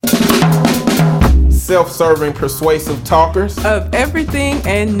self-serving, persuasive talkers of everything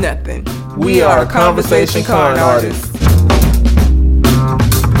and nothing. We are Conversation Con Artists.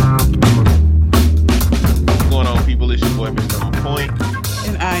 What's going on, people? It's your boy, Mr. On Point.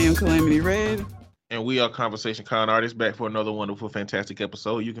 And I am Calamity Red. And we are Conversation Con Artists, back for another wonderful, fantastic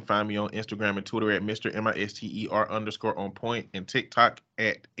episode. You can find me on Instagram and Twitter at Mr. MISTER_on point and TikTok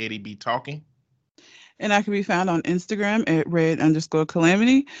at Eddie B Talking. And I can be found on Instagram at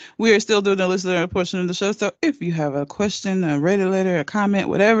red_calamity. We are still doing the listener portion of the show. So if you have a question, a Reddit letter, a comment,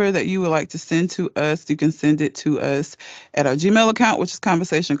 whatever that you would like to send to us, you can send it to us at our Gmail account, which is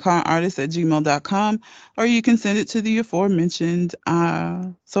conversationconartists@gmail.com, or you can send it to the aforementioned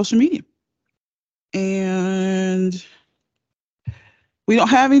social media. And we don't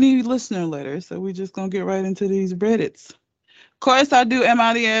have any listener letters, so we're just going to get right into these Reddits. Of course, I do Am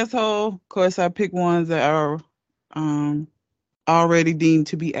I the Asshole? Of course, I pick ones that are already deemed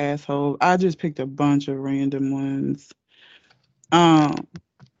to be assholes. I just picked a bunch of random ones.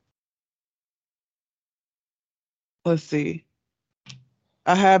 Let's see.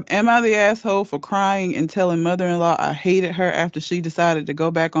 I have, am I the asshole for crying and telling mother-in-law I hated her after she decided to go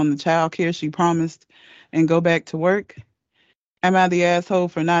back on the child care she promised and go back to work? Am I the asshole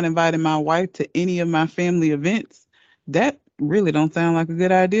for not inviting my wife to any of my family events? That really don't sound like a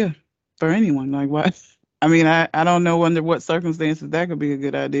good idea for anyone. Like, what? I mean, I don't know under what circumstances that could be a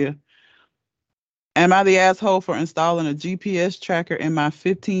good idea. Am I the asshole for installing a GPS tracker in my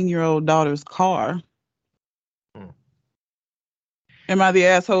 15-year-old daughter's car? Am I the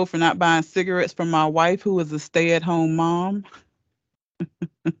asshole for not buying cigarettes from my wife, who is a stay-at-home mom?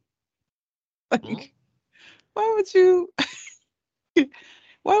 Like, why would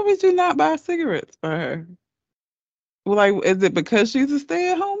you not buy cigarettes for her? Like, is it because she's a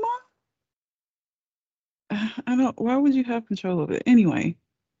stay-at-home mom? Why would you have control of it? Anyway,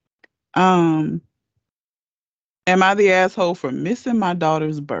 am I the asshole for missing my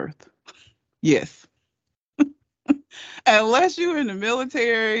daughter's birth? Yes. Unless you were in the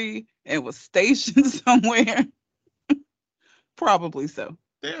military and was stationed somewhere, probably so.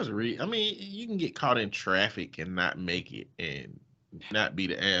 I mean, you can get caught in traffic and not make it and not be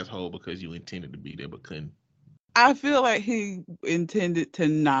the asshole because you intended to be there but couldn't. I feel like he intended to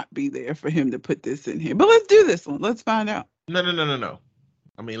not be there for him to put this in here. But let's do this one. Let's find out. No.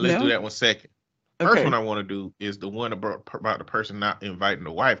 I mean, let's do that one second. First one I want to do is the one about the person not inviting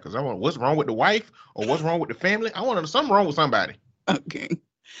the wife, because I want, what's wrong with the wife or what's wrong with the family? I want to know something wrong with somebody. Okay.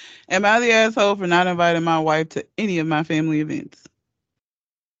 Am I the asshole for not inviting my wife to any of my family events?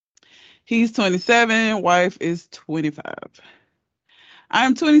 He's 27, wife is 25. I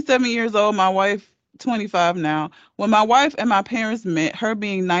am 27 years old, my wife 25 now. When my wife and my parents met, her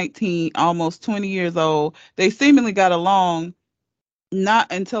being 19, almost 20 years old, they seemingly got along.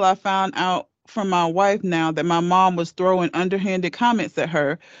 Not until I found out from my wife now that my mom was throwing underhanded comments at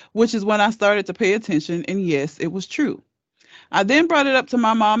her, which is when I started to pay attention, and yes, it was true. I then brought it up to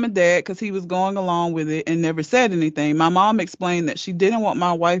my mom and dad because he was going along with it and never said anything. My mom explained that she didn't want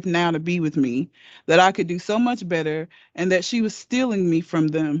my wife now to be with me, that I could do so much better, and that she was stealing me from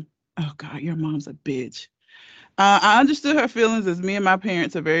them. Oh, God, your mom's a bitch. I understood her feelings, as me and my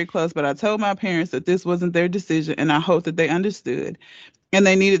parents are very close, but I told my parents that this wasn't their decision, and I hope that they understood, and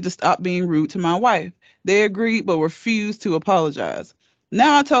they needed to stop being rude to my wife. They agreed, but refused to apologize.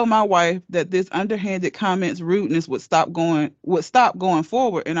 Now I told my wife that this underhanded comments, rudeness would stop going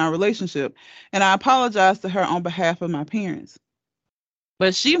forward in our relationship, and I apologized to her on behalf of my parents.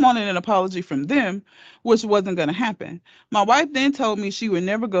 But she wanted an apology from them, which wasn't going to happen. My wife then told me she would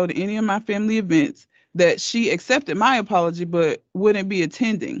never go to any of my family events, that she accepted my apology but wouldn't be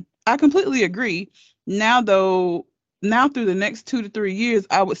attending. I completely agree. Now through the next 2 to 3 years,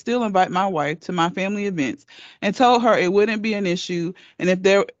 I would still invite my wife to my family events and told her it wouldn't be an issue, and if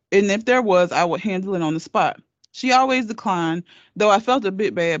there was, I would handle it on the spot. She always declined, though I felt a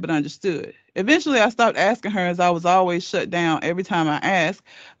bit bad but understood. Eventually, I stopped asking her, as I was always shut down every time I asked,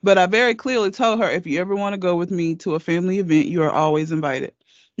 but I very clearly told her, if you ever want to go with me to a family event, you are always invited.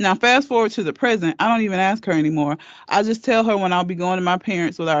 Now, fast forward to the present, I don't even ask her anymore. I just tell her when I'll be going to my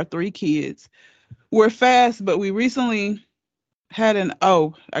parents with our 3 kids. We're fast, but we recently had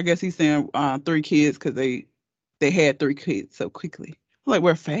I guess he's saying 3 kids because they had 3 kids so quickly. Like,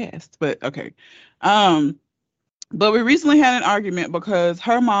 we're fast, but okay. But we recently had an argument because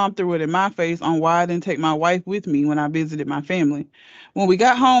her mom threw it in my face on why I didn't take my wife with me when I visited my family. When we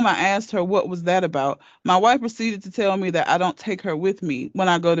got home, I asked her what was that about. My wife proceeded to tell me that I don't take her with me when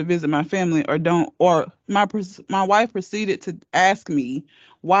I go to visit my family, my wife proceeded to ask me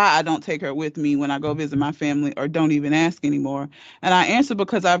why I don't take her with me when I go visit my family or don't even ask anymore. And I answer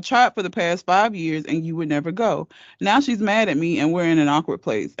because I've tried for the past 5 years and you would never go. Now she's mad at me and we're in an awkward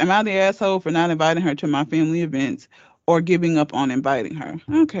place. Am I the asshole for not inviting her to my family events or giving up on inviting her?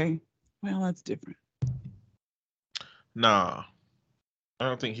 Okay, well, that's different. Nah, I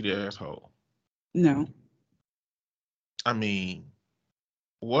don't think he's the asshole. No. I mean,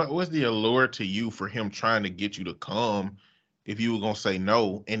 what was the allure to you for him trying to get you to come if you were gonna say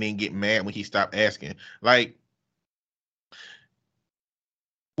no and then get mad when he stopped asking? Like,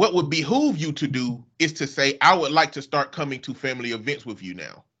 what would behoove you to do is to say, I would like to start coming to family events with you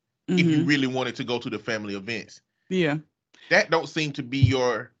now. If you really wanted to go to the family events. Yeah. That don't seem to be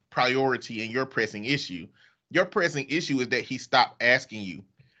your priority and your pressing issue. Your pressing issue is that he stopped asking you.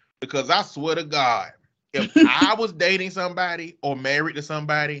 Because I swear to God, if I was dating somebody or married to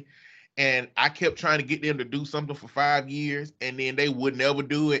somebody and I kept trying to get them to do something for 5 years and then they would never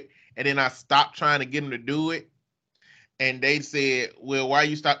do it, and then I stopped trying to get them to do it, and they said, well, why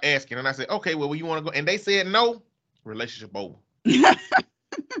you stop asking? And I said, okay, well, you want to go? And they said no, relationship over.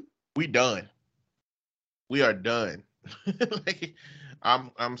 We done. We are done. Like,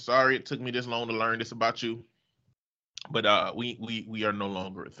 I'm sorry it took me this long to learn this about you, but we are no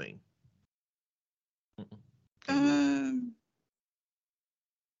longer a thing.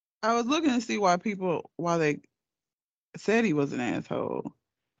 I was looking to see why they said he was an asshole.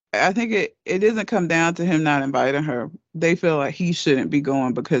 I think it doesn't come down to him not inviting her. They feel like he shouldn't be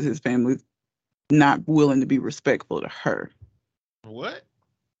going because his family's not willing to be respectful to her. What?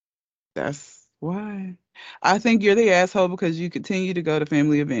 That's why. I think you're the asshole because you continue to go to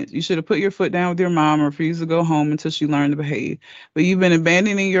family events. You should have put your foot down with your mom and refused to go home until she learned to behave. But you've been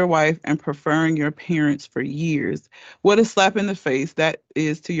abandoning your wife and preferring your parents for years. What a slap in the face that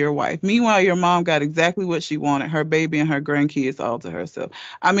is to your wife. Meanwhile, your mom got exactly what she wanted, her baby and her grandkids all to herself.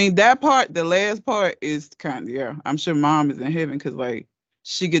 I mean, that part, the last part is kind of, yeah, I'm sure mom is in heaven because, like,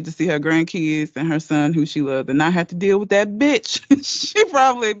 she get to see her grandkids and her son who she loved and not have to deal with that bitch. She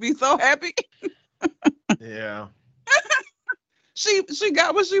probably be so happy. Yeah. She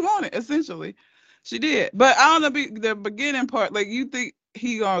got what she wanted, essentially. She did. But I don't know, the beginning part, like, you think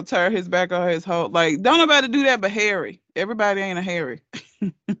he gonna turn his back on his whole, like, don't nobody do that but Harry. Everybody ain't a Harry.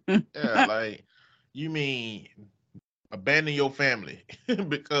 Yeah, like, you mean abandon your family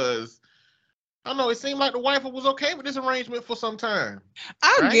because I don't know, it seemed like the wife was okay with this arrangement for some time.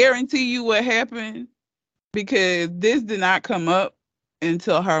 I guarantee you what happened, because this did not come up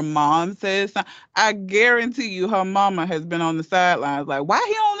until her mom says something. I guarantee you her mama has been on the sidelines like, why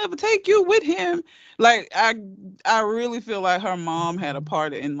he don't ever take you with him? Like, I really feel like her mom had a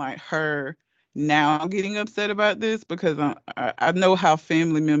part in, like, her now getting upset about this, because I know how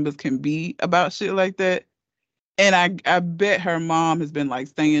family members can be about shit like that. And I bet her mom has been, like,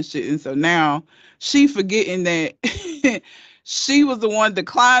 saying shit. And so now she forgetting that she was the one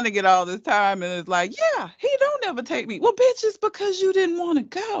declining it all this time. And it's like, yeah, he don't ever take me. Well, bitch, it's because you didn't want to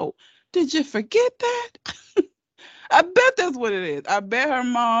go. Did you forget that? I bet that's what it is. I bet her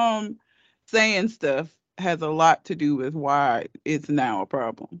mom saying stuff has a lot to do with why it's now a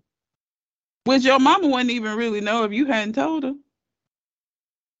problem. Which your mama wouldn't even really know if you hadn't told her.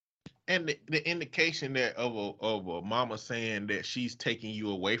 And the indication that of a mama saying that she's taking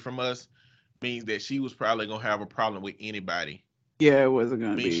you away from us means that she was probably gonna have a problem with anybody. Yeah, it wasn't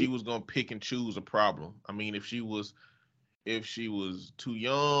gonna be. She was gonna pick and choose a problem. I mean, if she was too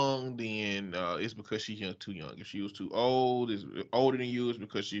young, then it's because she's too young. If she was too old, is older than you, it's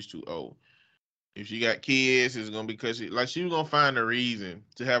because she's too old. If she got kids, it's gonna be because she was gonna find a reason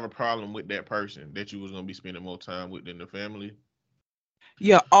to have a problem with that person that you was gonna be spending more time with than the family.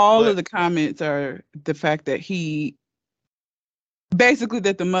 Yeah, all of the comments are the fact that basically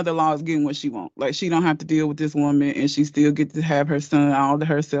that the mother-in-law is getting what she wants. Like, she don't have to deal with this woman, and she still gets to have her son all to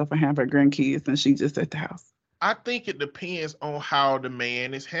herself and have her grandkids, and she just at the house. I think it depends on how the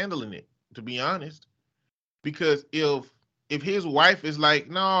man is handling it, to be honest. Because if his wife is like,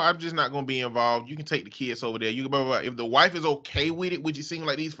 no, I'm just not gonna be involved, you can take the kids over there. You blah, blah, blah. If the wife is okay with it, which it seems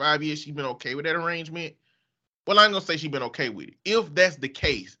like these 5 years she's been okay with that arrangement. Well, I ain't gonna say she's been okay with it. If that's the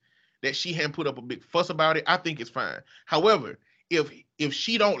case, that she hadn't put up a big fuss about it, I think it's fine. However, if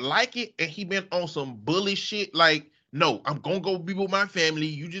she don't like it and he been on some bully shit, like, no, I'm gonna go be with my family,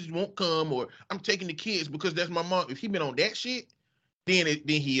 you just won't come, or I'm taking the kids because that's my mom. If he been on that shit, then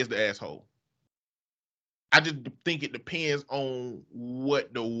he is the asshole. I just think it depends on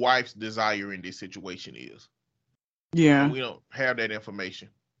what the wife's desire in this situation is. Yeah. And we don't have that information.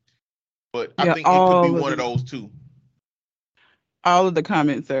 But I think it could be one of those two. All of the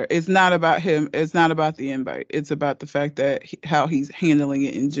comments are, it's not about him. It's not about the invite. It's about the fact that how he's handling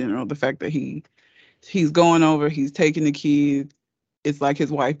it in general. The fact that he's going over, he's taking the kids. It's like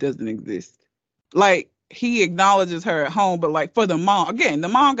his wife doesn't exist. Like, he acknowledges her at home, but like for the mom, again, the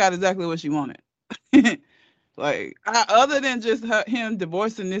mom got exactly what she wanted. Like, other than just him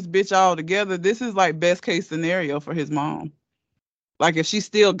divorcing this bitch altogether, this is like best case scenario for his mom. Like, if she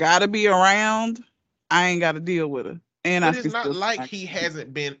still gotta be around, I ain't gotta deal with her. And But I it's can not still like he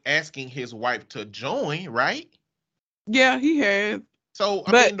hasn't been asking his wife to join, right? Yeah, he has. So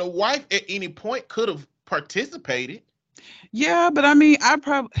I But mean, the wife at any point could have participated. yeah, but I mean, I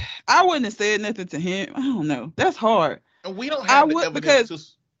wouldn't have said nothing to him. I don't know. That's hard. And we don't I have the would evidence to.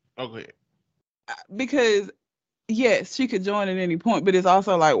 Oh, go ahead. because yes, she could join at any point, but it's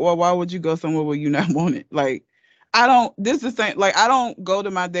also like, well, why would you go somewhere where you not wanted? Like, I don't. This is the same. Like, I don't go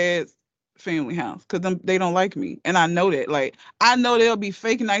to my dad's family house because they don't like me, and I know that. Like, I know they'll be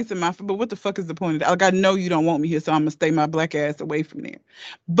fake nice in my, but what the fuck is the point of that? Like, I know you don't want me here, so I'm gonna stay my black ass away from there.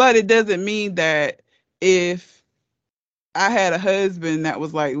 But it doesn't mean that if I had a husband that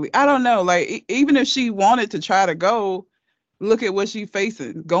was like, I don't know, like even if she wanted to try to go, look at what she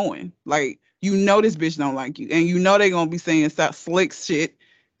facing going. Like, you know this bitch don't like you, and you know they gonna be saying slick shit.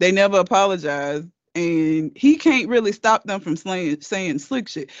 They never apologize, and he can't really stop them from saying slick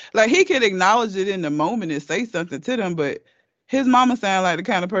shit. Like, he could acknowledge it in the moment and say something to them, but his mama sound like the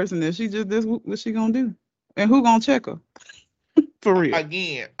kind of person that she just this what she gonna do, and who gonna check her for real?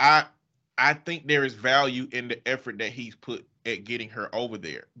 Again, I think there is value in the effort that he's put at getting her over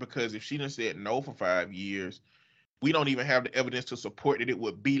there, because if she done said no for 5 years, we don't even have the evidence to support that it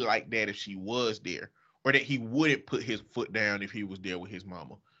would be like that if she was there, or that he wouldn't put his foot down if he was there with his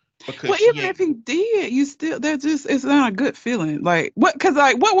mama. Because Well, even if he did, you still, that just, it's not a good feeling. Like, what? Because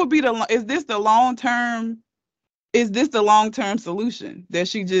like, what would be is this the long term? Is this the long term solution that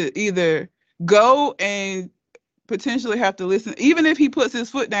she just either go and potentially have to listen, even if he puts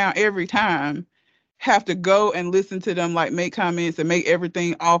his foot down every time, have to go and listen to them, like make comments and make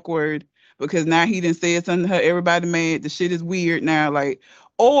everything awkward because now he didn't say something to her, everybody mad, the shit is weird now, like,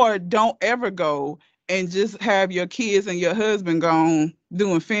 or don't ever go and just have your kids and your husband gone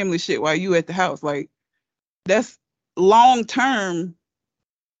doing family shit while you at the house. Like, that's long term,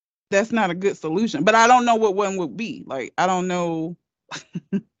 that's not a good solution. But I don't know what one would be. Like, I don't know.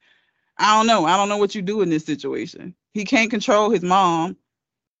 I don't know. I don't know what you do in this situation. He can't control his mom.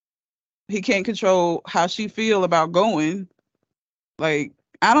 He can't control how she feel about going. Like,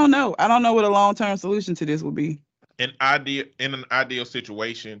 I don't know. I don't know what a long-term solution to this would be. in an ideal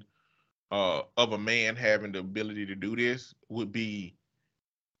situation of a man having the ability to do this would be,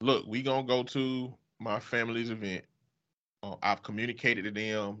 look, we gonna go to my family's event. I've communicated to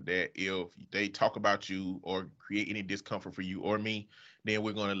them that if they talk about you or create any discomfort for you or me, then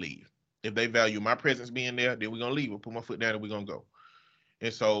we're gonna leave. If they value my presence being there, then we're gonna leave. We'll put my foot down and we're gonna go.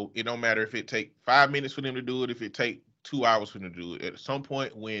 And so it don't matter if it take 5 minutes for them to do it, if it take 2 hours for them to do it. At some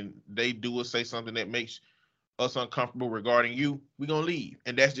point when they do or say something that makes us uncomfortable regarding you, we're gonna leave.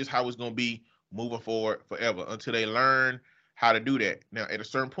 And that's just how it's gonna be moving forward forever until they learn how to do that. Now, at a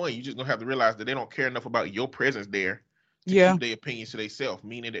certain point, you just gonna have to realize that they don't care enough about your presence there to keep their opinions to themselves,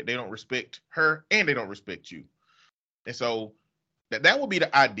 meaning that they don't respect her and they don't respect you. And so that would be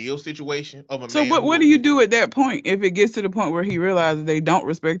the ideal situation of a man. So what do you do at that point? If it gets to the point where he realizes they don't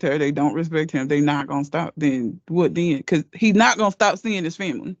respect her, they don't respect him, they not gonna stop, then what then? Because he's not gonna stop seeing his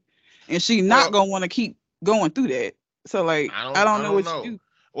family. And she not gonna want to keep going through that. So like, I don't know what you do.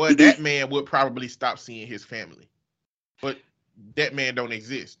 Well, that man would probably stop seeing his family. But that man don't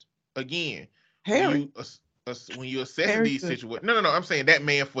exist. Again, Harry. When you assess these situations, no, I'm saying that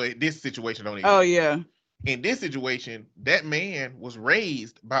man for this situation don't exist. Oh yeah. In this situation, that man was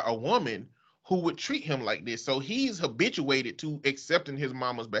raised by a woman who would treat him like this. So he's habituated to accepting his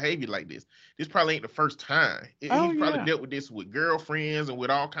mama's behavior like this. This probably ain't the first time. He's probably dealt with this with girlfriends and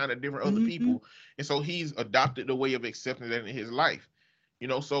with all kind of different other people. And so he's adopted the way of accepting that in his life. You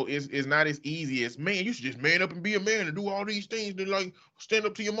know, so it's not as easy as, man, you should just man up and be a man and do all these things. Then like stand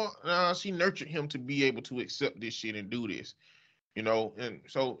up to your mom. Nah, she nurtured him to be able to accept this shit and do this. You know, and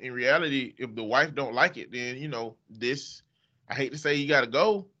so in reality, if the wife don't like it, then, you know, this, I hate to say you got to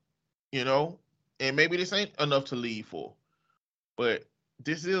go, you know, and maybe this ain't enough to leave for, but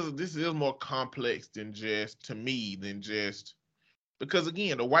this is more complex than just, to me, than just, because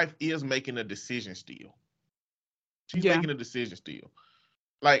again, the wife is making a decision still. She's making a decision still.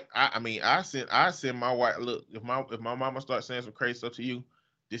 Like, I mean, I send my wife, look, if my mama starts saying some crazy stuff to you,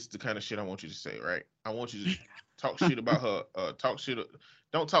 this is the kind of shit I want you to say, right? I want you to talk shit about her,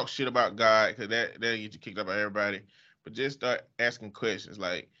 don't talk shit about God, because that get you kicked out by everybody. but just start asking questions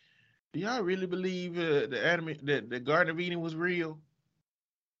like, do y'all really believe the Garden of Eden was real?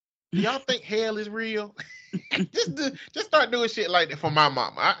 Do y'all think hell is real? Just start doing shit like that for my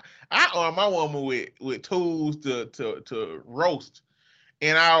mama. I arm my woman with tools to roast,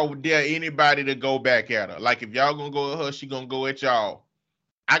 and I'll dare anybody to go back at her. Like if y'all gonna go at her, she gonna go at y'all.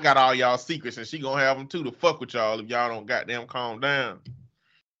 I got all y'all secrets, and she gonna have them too to fuck with y'all if y'all don't goddamn calm down.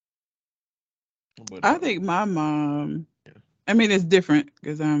 But I think my mom. I mean, it's different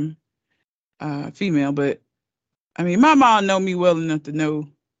because I'm female, but I mean, my mom know me well enough to know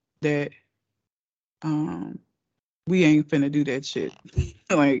that we ain't finna do that shit.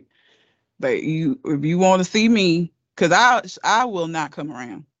 like you, if you want to see me, because I will not come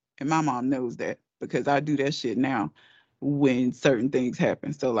around, and my mom knows that because I do that shit now when certain things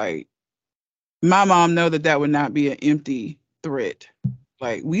happen. So like, my mom know that would not be an empty threat.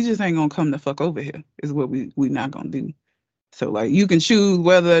 Like we just ain't gonna come the fuck over here. Is what we not gonna do. So like, you can choose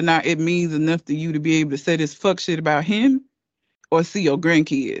whether or not it means enough to you to be able to say this fuck shit about him or see your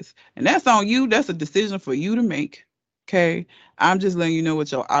grandkids. And that's on you. That's a decision for you to make. Okay. I'm just letting you know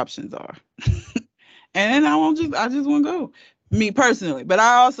what your options are. And I just want to go. Me personally. But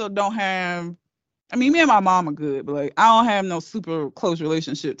I also don't have, I mean, me and my mom are good, but like I don't have no super close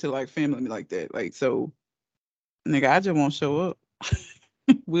relationship to like family like that. Like, so nigga, I just won't show up.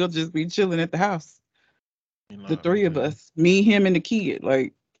 We'll just be chilling at the house. The three of us. Me, him, and the kid.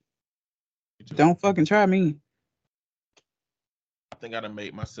 Like, don't fucking try me. I think I done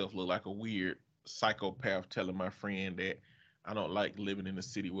made myself look like a weird psychopath telling my friend that I don't like living in the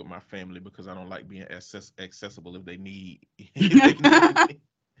city with my family because I don't like being accessible if they need.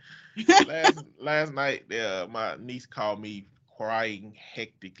 Last night, my niece called me crying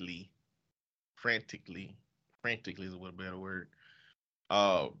frantically is a better word,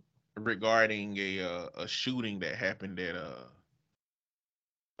 regarding a shooting that happened at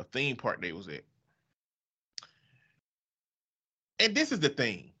a theme park they was at. And this is the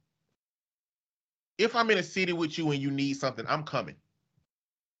thing. If I'm in a city with you and you need something, I'm coming.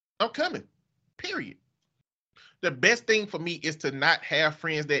 I'm coming. Period. The best thing for me is to not have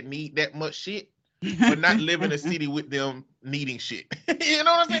friends that need that much shit, but not live in a city with them needing shit. You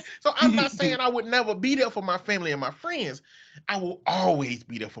know what I'm saying? So I'm not saying I would never be there for my family and my friends. I will always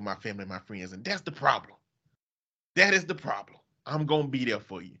be there for my family and my friends. And that's the problem. That is the problem. I'm going to be there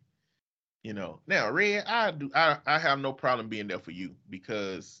for you. You know, now, Red, I have no problem being there for you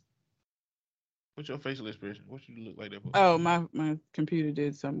because what's your facial expression? What you look like that for? Oh, my computer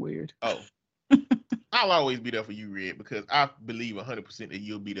did something weird. Oh. I'll always be there for you, Red, because I believe 100% that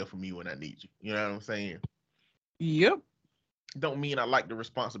you'll be there for me when I need you. You know what I'm saying? Yep. Don't mean I like the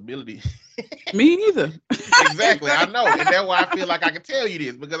responsibility. Me either. Exactly. I know. And that's why I feel like I can tell you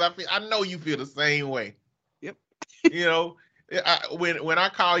this, because I know you feel the same way. Yep. You know, when I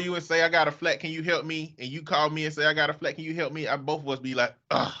call you and say I got a flat, can you help me? And you call me and say I got a flat, can you help me? Both of us be like,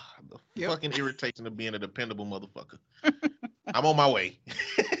 ugh, the fucking irritation of being a dependable motherfucker. I'm on my way.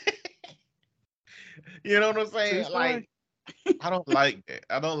 You know what I'm saying? Like, I don't like that.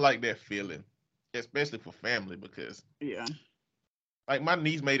 I don't like that feeling, especially for family, because like my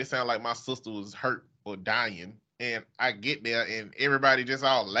niece made it sound like my sister was hurt or dying, and I get there and everybody just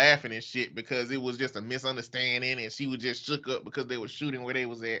all laughing and shit because it was just a misunderstanding, and she was just shook up because they were shooting where they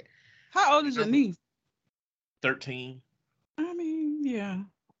was at. How old is your niece? 13. I mean, yeah.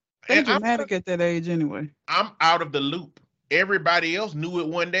 They're dramatic at that age anyway. I'm out of the loop. Everybody else knew it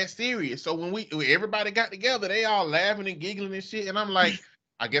wasn't that serious. So when everybody got together, they all laughing and giggling and shit. And I'm like,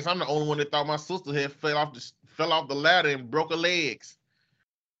 I guess I'm the only one that thought my sister had fell off the ladder and broke her legs.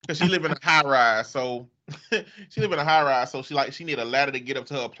 Cause she live in a high rise, so she need a ladder to get up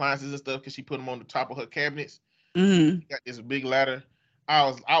to her appliances and stuff. Cause she put them on the top of her cabinets. Mm-hmm. She got this big ladder. I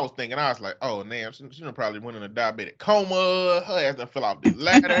was thinking, I was like, oh damn, she probably went in a diabetic coma. Her ass done fell off the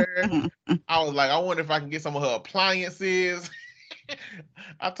ladder. I was like, I wonder if I can get some of her appliances.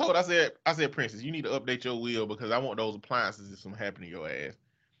 I said, Princess, you need to update your will because I want those appliances if something happen to your ass.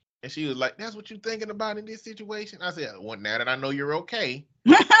 And she was like, that's what you thinking about in this situation? I said, well, now that I know you're okay,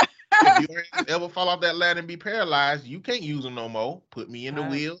 if you ever fall off that ladder and be paralyzed, you can't use them no more. Put me in the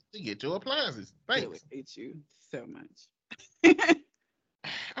wheel to get your appliances. Thanks. I really hate you so much.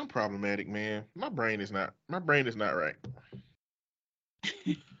 I'm problematic, man. My brain is not right.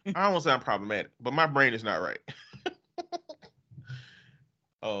 I don't want to say I'm problematic, but my brain is not right.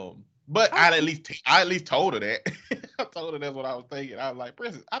 But I at least told her that. I told her that's what I was thinking. I was like,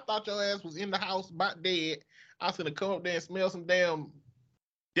 Princess, I thought your ass was in the house about dead. I was gonna come up there and smell some damn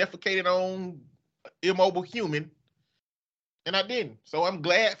defecated on immobile human. And I didn't. So I'm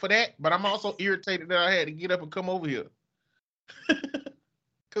glad for that, but I'm also irritated that I had to get up and come over here.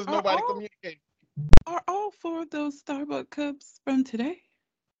 Because Are nobody all communicated. are all four of those Starbucks cups from today?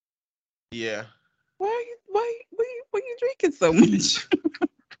 Yeah. Why you drinking so much?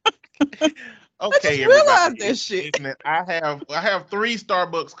 I just Okay, realized everybody that shit. listening. I have 3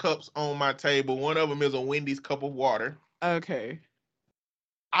 Starbucks cups on my table. One of them is a Wendy's cup of water. Okay.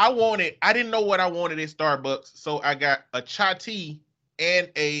 I didn't know what I wanted at Starbucks, so I got a chai tea and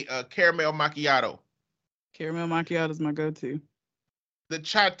a caramel macchiato. Caramel macchiato is my go-to. The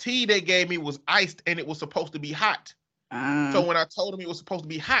chai tea they gave me was iced and it was supposed to be hot. So Ah. when I told them it was supposed to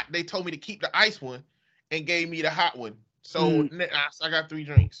be hot, they told me to keep the ice one and gave me the hot one. So Mm, I got 3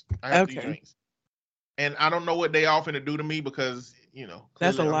 drinks. I have three okay. drinks. And I don't know what they offering to do to me because,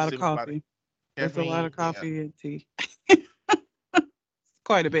 That's a clearly I'm lot of sitting with a lot of coffee. That's a lot caffeine. of Yeah. coffee and tea.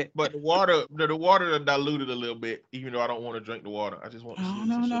 Quite a bit. But the water diluted a little bit, even though I don't want to drink the water. I just want I the don't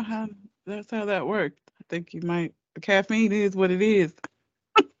sweetness and know sugar. how that's how that worked. I think you might. The caffeine is what it is.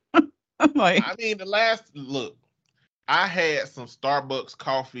 I'm I like, mean, look, I had some Starbucks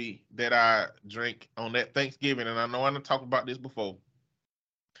coffee that I drank on that Thanksgiving, and I know I done talked about this before,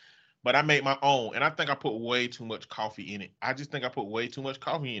 but I made my own, and I think I put way too much coffee in it. I just think I put way too much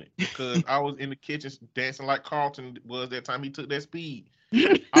coffee in it because I was in the kitchen dancing like Carlton was that time he took that speed.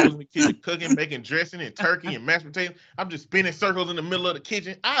 I was in the kitchen cooking, making dressing and turkey and mashed potatoes. I'm just spinning circles in the middle of the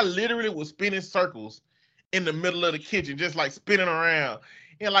kitchen. I literally was spinning circles in the middle of the kitchen, just like spinning around.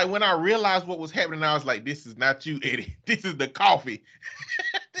 And like when I realized what was happening, I was like, "This is not you, Eddie. This is the coffee.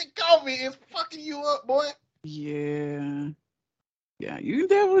 The coffee is fucking you up, boy." yeah, yeah. You can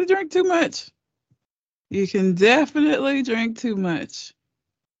definitely drink too much. You can definitely drink too much.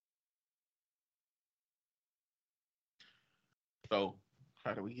 So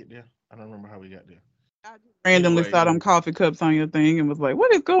how did we get there? I don't remember how we got there. I just randomly Anyway, saw them coffee cups on your thing and was like,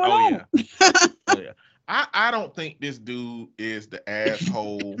 "What is going oh on?" yeah, oh yeah. I don't think this dude is the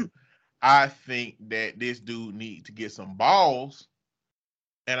asshole. I think that this dude needs to get some balls.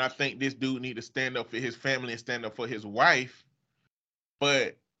 And I think this dude need to stand up for his family and stand up for his wife.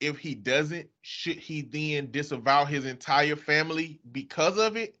 But if he doesn't, should he then disavow his entire family because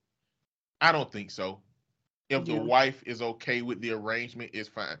of it? I don't think so. If the Yeah, wife is okay with the arrangement, it's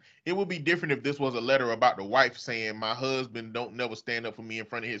fine. It would be different if this was a letter about the wife saying, "My husband don't never stand up for me in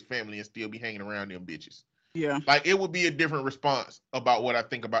front of his family and still be hanging around them bitches." yeah, Like it would be a different response about what I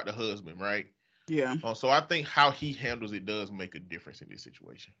think about the husband, right? yeah. So I think how he handles it does make a difference in this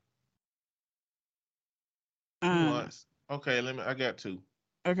situation. Who Uh, wants? Okay, I got two.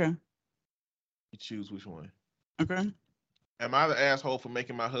 okay, You choose which one. okay. Am I the asshole for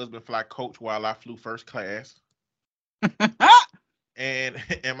making my husband fly coach while I flew first class? And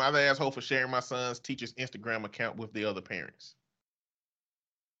am I the asshole for sharing my son's teacher's Instagram account with the other parents?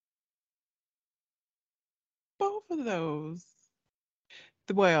 Both of those.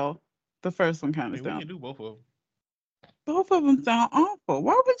 Well, the first one I kind of mean, we sounds. can do both of them. Both of them sound awful.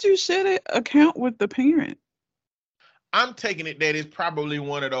 Why would you share that account with the parent? I'm taking it that it's probably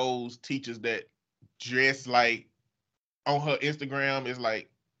one of those teachers that dress like on her Instagram is like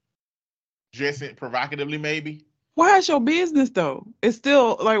dressing provocatively, maybe. Why is your business though? It's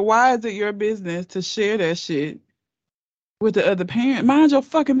still like, why is it your business to share that shit with the other parent? Mind your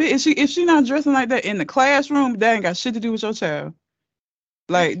fucking business. If she not dressing like that in the classroom, that ain't got shit to do with your child.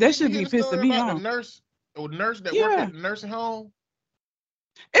 Like that Did you should hear be the story pissing me about the off. nurse or nurse that work Yeah. at the nursing home?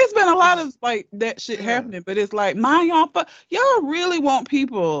 It's been a It's lot of just like that shit yeah. happening, but it's like, mind y'all really want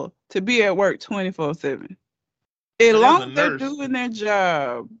people to be at work 24/7. As So there's long a as they're nurse doing their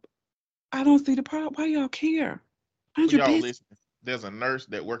job, I don't see the problem. Why y'all care? Mind for your y'all business. listening. There's a nurse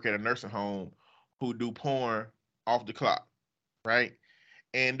that work at a nursing home who do porn off the clock, right?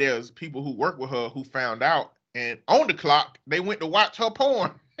 And there's people who work with her who found out, and on the clock they went to watch her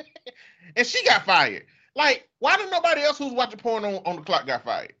porn, and she got fired. Like, why did nobody else who's watching porn on the clock got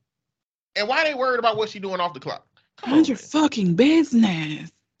fired? And why they worried about what she doing off the clock? Come Mind on, your man. fucking business.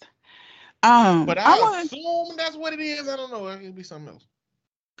 But I I want assume that's what it is. I don't know. It could be something else.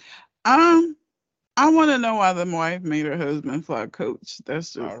 um I want to know why the wife made her husband fly coach.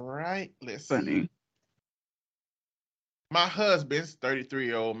 That's All just right, let's see. funny. My husband's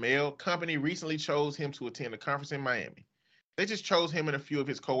 33-year-old male company recently chose him to attend a conference in Miami. They just chose him and a few of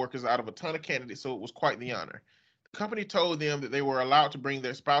his coworkers out of a ton of candidates, so it was quite the honor. The company told them that they were allowed to bring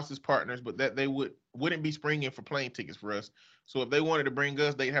their spouses, partners, but that they wouldn't be springing for plane tickets for us. So if they wanted to bring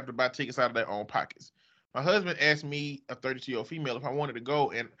us, they'd have to buy tickets out of their own pockets. My husband asked me, a 32-year-old female, if I wanted to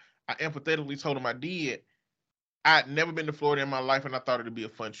go, and I empathetically told him I did. I'd never been to Florida in my life, and I thought it'd be a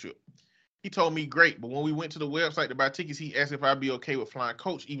fun trip. He told me great, but when we went to the website to buy tickets, he asked if I'd be okay with flying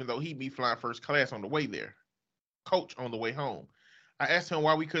coach, even though he'd be flying first class on the way there. Coach on the way home. I asked him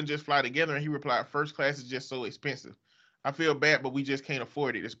why we couldn't just fly together, and he replied, first class is just so expensive. I feel bad, but we just can't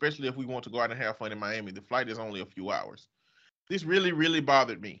afford it, especially if we want to go out and have fun in Miami. The flight is only a few hours. This really, really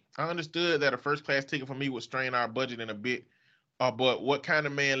bothered me. I understood that a first class ticket for me would strain our budget in a bit, but what kind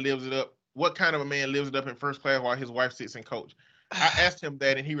of man lives it up? What kind of a man lives it up in first class while his wife sits in coach? I asked him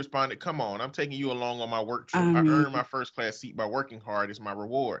that, and he responded, come on, I'm taking you along on my work trip. I earned my first class seat by working hard. It's my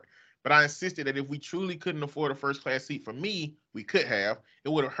reward. But I insisted that if we truly couldn't afford a first class seat for me, we could have. It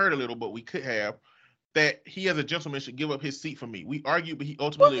would have hurt a little, but we could have. That he, as a gentleman, should give up his seat for me. We argued, but he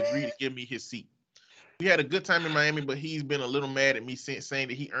ultimately agreed to give me his seat. We had a good time in Miami, but he's been a little mad at me since, saying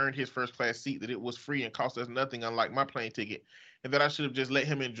that he earned his first class seat, that it was free and cost us nothing, unlike my plane ticket, and that I should have just let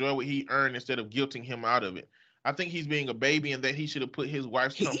him enjoy what he earned instead of guilting him out of it. I think he's being a baby, and that he should have put his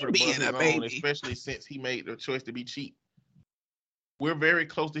wife's comfort above his own, especially since he made the choice to be cheap. We're very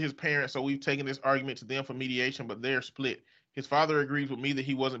close to his parents, so we've taken this argument to them for mediation, but they're split. His father agrees with me that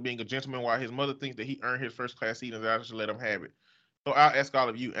he wasn't being a gentleman, while his mother thinks that he earned his first class seat and that I should let him have it. So I'll ask all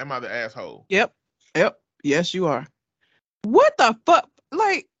of you, am I the asshole? Yep. Yes, you are. What the fuck?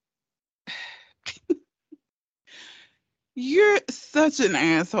 Like, you're such an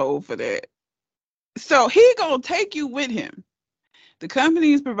asshole for that. So he gonna take you with him. The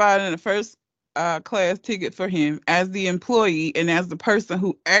company is providing a first class ticket for him as the employee and as the person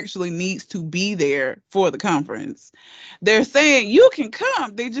who actually needs to be there for the conference. They're saying you can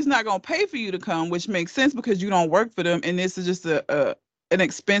come, they're just not gonna pay for you to come, which makes sense because you don't work for them, and this is just an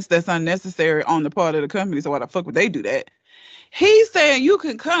expense that's unnecessary on the part of the company. So why the fuck would they do that? He's saying you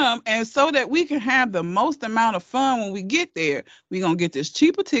can come, and so that we can have the most amount of fun when we get there, we're gonna get this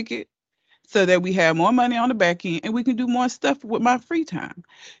cheaper ticket so that we have more money on the back end and we can do more stuff with my free time.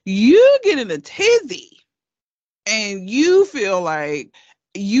 You get in a tizzy and you feel like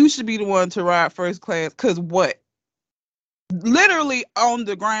you should be the one to ride first class because what? Literally on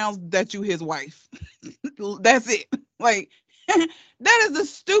the grounds that you his wife. That's it. Like, that is the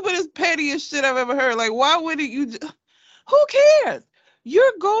stupidest, pettiest shit I've ever heard. Like, why wouldn't you? Who cares?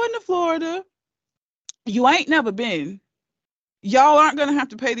 You're going to Florida. You ain't never been. Y'all aren't going to have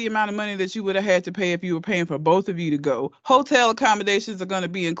to pay the amount of money that you would have had to pay if you were paying for both of you to go. Hotel accommodations are going to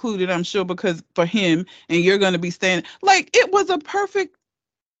be included, I'm sure, because for him, and you're going to be staying. Like, it was a perfect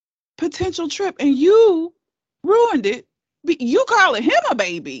potential trip, and you ruined it. You calling him a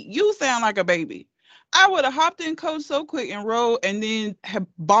baby. You sound like a baby. I would have hopped in coach so quick and rode, and then have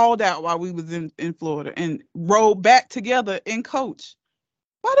balled out while we was in Florida and rode back together in coach.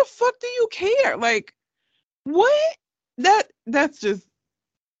 Why the fuck do you care? Like, what? That's just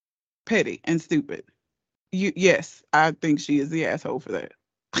petty and stupid. Yes, I think she is the asshole for that.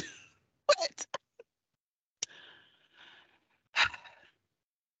 What?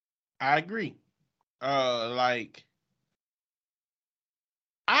 I agree. Like,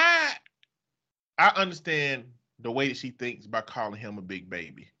 I understand the way that she thinks by calling him a big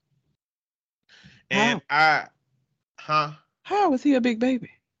baby. And how was he a big baby?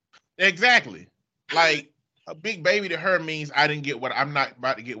 Exactly. Like, a big baby to her means I'm not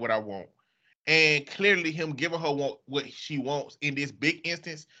about to get what I want. And clearly him giving her what she wants in this big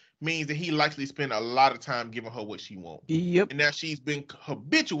instance means that he likely spent a lot of time giving her what she wants. Yep. And now she's been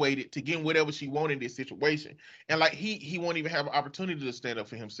habituated to getting whatever she wants in this situation. And like he won't even have an opportunity to stand up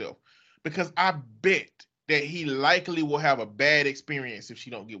for himself. Because I bet that he likely will have a bad experience if she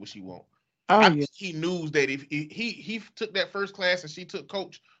don't get what she wants. I think he knew that if he took that first class and she took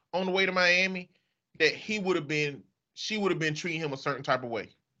coach on the way to Miami, that she would have been treating him a certain type of way.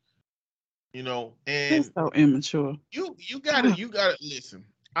 You know, and that's so immature. You gotta listen.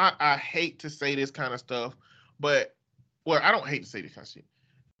 I hate to say this kind of stuff, but I don't hate to say this kind of shit.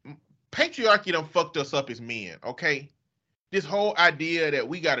 Patriarchy done fucked us up as men, okay? This whole idea that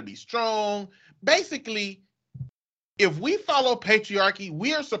we gotta be strong. Basically, if we follow patriarchy,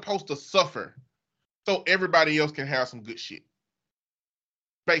 we are supposed to suffer so everybody else can have some good shit.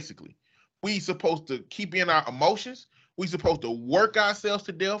 Basically. We supposed to keep in our emotions. We supposed to work ourselves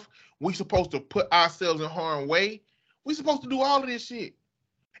to death. We supposed to put ourselves in harm's way. We supposed to do all of this shit.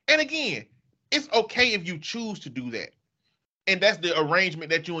 And again, it's okay if you choose to do that. And that's the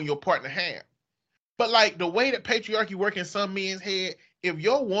arrangement that you and your partner have. But like the way that patriarchy works in some men's head, if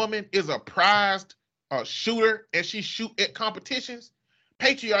your woman is a prized shooter and she shoot at competitions,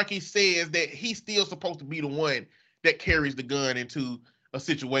 patriarchy says that he's still supposed to be the one that carries the gun into a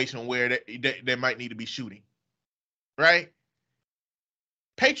situation where there might need to be shooting, right?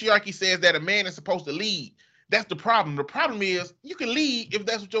 Patriarchy says that a man is supposed to lead. That's the problem. The problem is you can leave if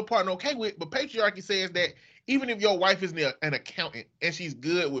that's what your partner okay with, but patriarchy says that even if your wife is an accountant and she's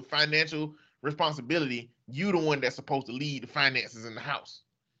good with financial responsibility, you the one that's supposed to lead the finances in the house.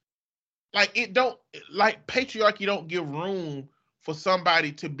 Like patriarchy don't give room for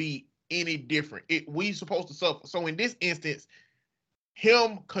somebody to be any different. We supposed to suffer. So in this instance,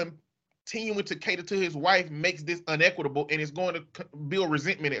 him continuing to cater to his wife makes this unequitable, and it's going to build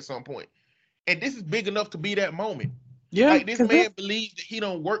resentment at some point. And this is big enough to be that moment. Yeah, like this man believes that he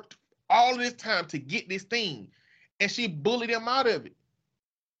done worked all this time to get this thing, and she bullied him out of it.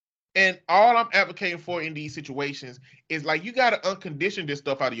 And all I'm advocating for in these situations is like you gotta uncondition this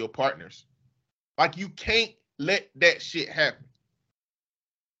stuff out of your partners. Like you can't let that shit happen.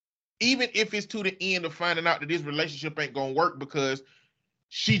 Even if it's to the end of finding out that this relationship ain't gonna work because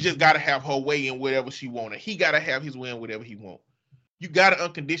she just gotta have her way in whatever she want, and he gotta have his way in whatever he want. You gotta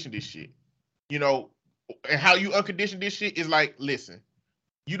uncondition this shit. You know, and how you uncondition this shit is like, listen,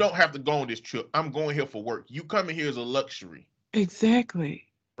 you don't have to go on this trip. I'm going here for work. You coming here is a luxury. Exactly.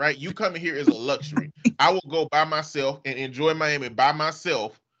 Right? You coming here is a luxury. I will go by myself and enjoy Miami by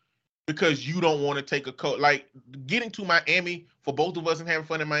myself because you don't want to take a coat. Like getting to Miami for both of us and having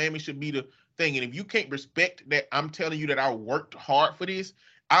fun in Miami should be the thing. And if you can't respect that I'm telling you that I worked hard for this,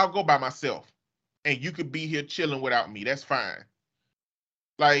 I'll go by myself. And you could be here chilling without me. That's fine.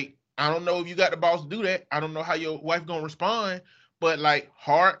 Like, I don't know if you got the balls to do that. I don't know how your wife gonna respond, but like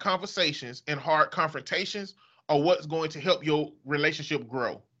hard conversations and hard confrontations are what's going to help your relationship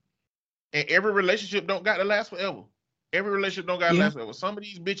grow. And every relationship don't got to last forever. Every relationship don't got to last forever. Some of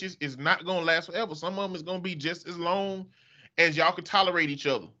these bitches is not gonna last forever. Some of them is gonna be just as long as y'all can tolerate each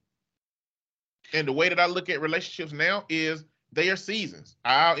other. And the way that I look at relationships now is they are seasons.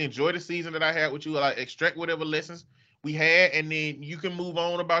 I'll enjoy the season that I had with you. I extract whatever lessons we had, and then you can move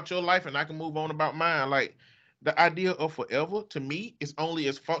on about your life and I can move on about mine. Like the idea of forever to me is only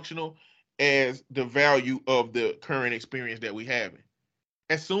as functional as the value of the current experience that we having.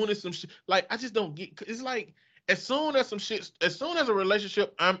 As soon as some shit, like I just don't get, it's like as soon as some shit, as soon as a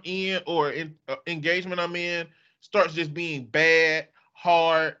relationship I'm in or in engagement I'm in starts just being bad,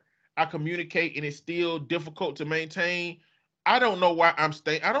 hard, I communicate and it's still difficult to maintain. I don't know why I'm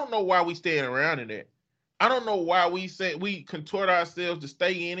staying. I don't know why we staying around in that. I don't know why we say we contort ourselves to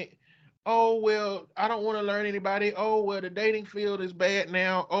stay in it. Oh, well, I don't want to learn anybody. Oh, well, the dating field is bad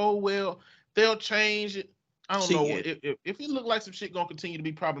now. Oh, well, they'll change it. I don't know. If it look like some shit gonna continue to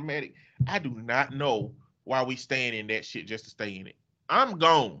be problematic, I do not know why we staying in that shit just to stay in it. I'm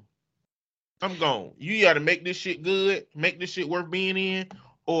gone. I'm gone. You got to make this shit good, make this shit worth being in,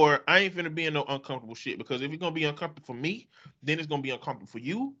 or I ain't finna be in no uncomfortable shit. Because if it's gonna be uncomfortable for me, then it's gonna be uncomfortable for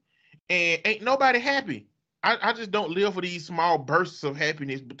you, and ain't nobody happy. I just don't live for these small bursts of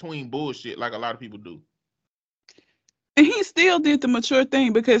happiness between bullshit like a lot of people do. And he still did the mature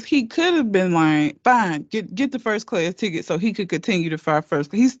thing because he could have been like, fine, get the first class ticket so he could continue to fly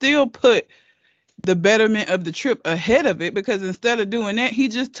first. He still put the betterment of the trip ahead of it because instead of doing that, he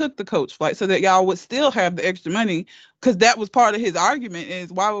just took the coach flight so that y'all would still have the extra money, because that was part of his argument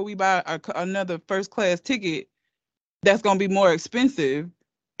is why would we buy another first class ticket that's going to be more expensive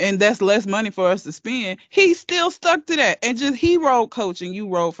and that's less money for us to spend. He still stuck to that and just he rode coach and you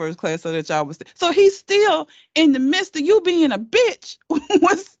rode first class so that y'all was so he's still in the midst of you being a bitch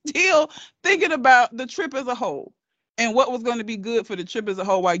was still thinking about the trip as a whole and what was going to be good for the trip as a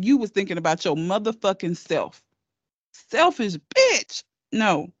whole while you was thinking about your motherfucking self. Selfish bitch.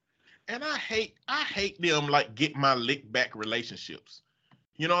 No. And I hate them like get my lick back relationships.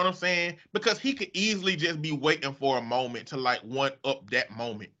 You know what I'm saying? Because he could easily just be waiting for a moment to like one up that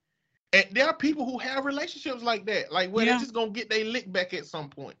moment. And there are people who have relationships like that, like where they're just gonna get their lick back at some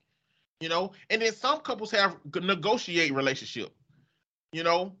point, you know. And then some couples have negotiate relationship. You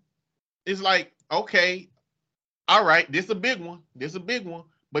know, it's like, okay, all right, this is a big one,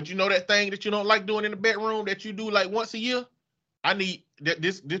 but you know that thing that you don't like doing in the bedroom that you do like once a year. I need that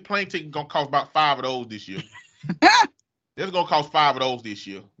this plane ticket gonna cost about 5 of those this year. This is gonna cost 5 of those this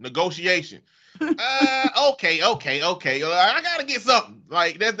year. Negotiation. Okay. I gotta get something.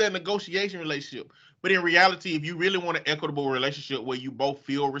 Like that's that negotiation relationship. But in reality, if you really want an equitable relationship where you both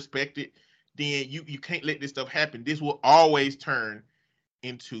feel respected, then you can't let this stuff happen. This will always turn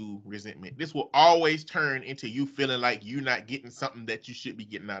into resentment. This will always turn into you feeling like you're not getting something that you should be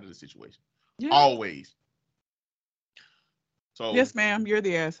getting out of the situation. Yeah. Always. So yes, ma'am, you're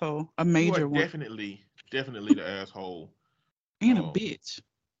the asshole. A major one. Definitely the asshole. And a bitch.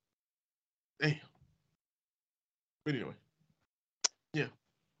 Damn. But anyway. Yeah.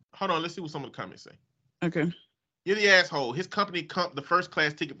 Hold on. Let's see what some of the comments say. Okay. You're the asshole. His company comped the first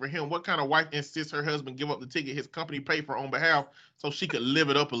class ticket for him. What kind of wife insists her husband give up the ticket his company paid for on behalf so she could live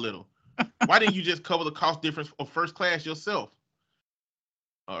it up a little? Why didn't you just cover the cost difference of first class yourself?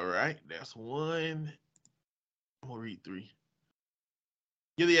 All right, that's one. I'm gonna read 3.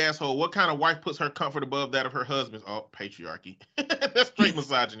 You're the asshole. What kind of wife puts her comfort above that of her husband's? Oh, patriarchy. That's straight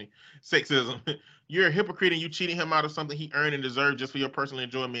misogyny, sexism. You're a hypocrite and you cheating him out of something he earned and deserved just for your personal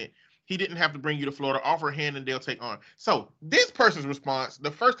enjoyment. He didn't have to bring you to Florida. Offer a hand and they'll take on. So this person's response, the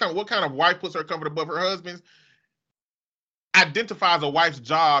first time, what kind of wife puts her comfort above her husband's, identifies a wife's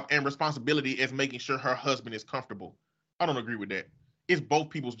job and responsibility as making sure her husband is comfortable. I don't agree with that. It's both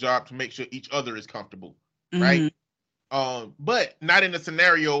people's job to make sure each other is comfortable, right? But not in a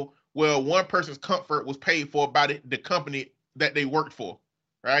scenario where one person's comfort was paid for by the company that they worked for,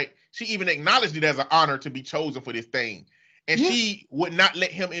 right? She even acknowledged it as an honor to be chosen for this thing, and she would not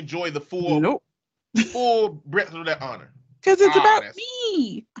let him enjoy the full breadth of that honor. Because it's about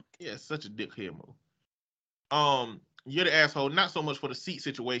me. Yeah, such a dickhead move. You're the asshole, not so much for the seat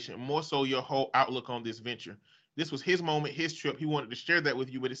situation, more so your whole outlook on this venture. This was his moment, his trip. He wanted to share that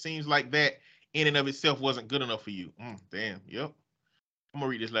with you, but it seems like that in and of itself wasn't good enough for you. Damn, yep. I'm gonna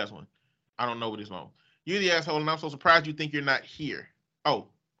read this last one. I don't know what this long. You're the asshole, and I'm so surprised you think you're not here. Oh,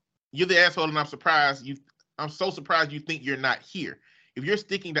 you're the asshole, and I'm so surprised you think you're not here. If you're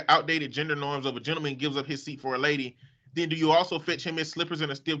sticking to outdated gender norms of a gentleman gives up his seat for a lady, then do you also fetch him his slippers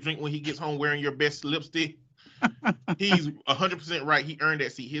and a stiff drink when he gets home wearing your best lipstick? He's 100% right. He earned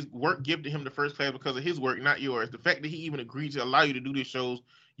that seat. His work gifted him the first class because of his work, not yours. The fact that he even agreed to allow you to do this shows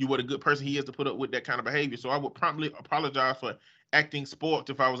you what a good person he is to put up with that kind of behavior. So I would promptly apologize for acting spoiled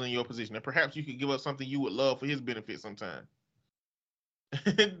if I was in your position. And perhaps you could give up something you would love for his benefit sometime.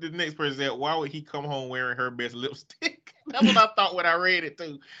 The next person said, why would he come home wearing her best lipstick? That's what I thought when I read it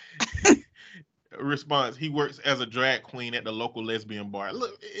too. Response, he works as a drag queen at the local lesbian bar.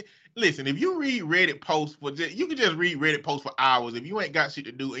 Look, listen, if you read Reddit posts you can just read Reddit posts for hours if you ain't got shit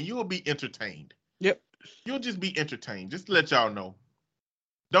to do, and you'll be entertained. Yep. You'll just be entertained. Just to let y'all know.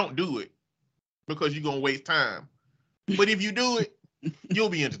 Don't do it because you're gonna waste time. But if you do it, you'll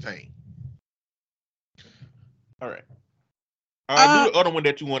be entertained. All right. Do the other one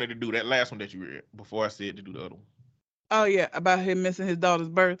that you wanted to do, that last one that you read before I said to do the other one. Oh yeah, about him missing his daughter's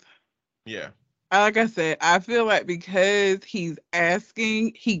birth. Yeah. Like I said, I feel like because he's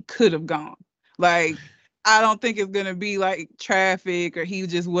asking, he could have gone. Like, I don't think it's gonna be like traffic or he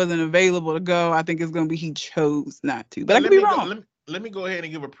just wasn't available to go. I think it's gonna be he chose not to. But I could be wrong. Let me go ahead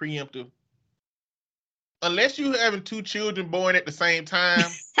and give a preemptive. Unless you're having 2 children born at the same time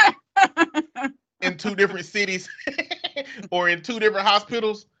in 2 different cities or in 2 different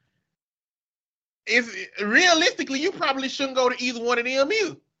hospitals, realistically you probably shouldn't go to either one of them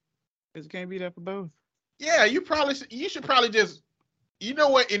either. Because you can't be there for both. Yeah, you should probably just, you know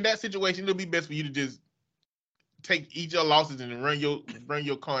what, in that situation it'll be best for you to just take each of your losses and run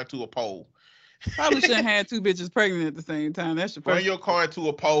your car into a pole. Probably shouldn't have 2 bitches pregnant at the same time. That's your run your car into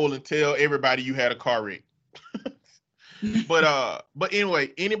a pole and tell everybody you had a car wreck. But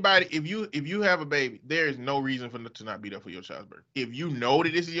anyway, anybody, if you have a baby, there is no reason for to not be there for your child's birth. If you know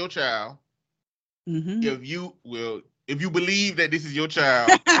that this is your child, if you believe that this is your child,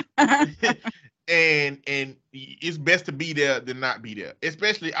 and it's best to be there than not be there.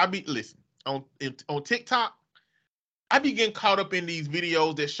 Especially, on TikTok, I be getting caught up in these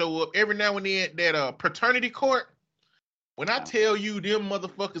videos that show up every now and then that paternity court. When I tell you them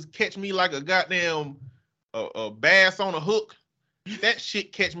motherfuckers catch me like a goddamn a bass on a hook, that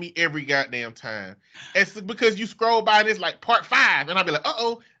shit catch me every goddamn time. It's because you scroll by and it's like part 5, and I'll be like,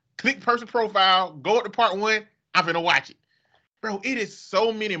 click person profile, go up to part 1, I'm gonna watch it. Bro, it is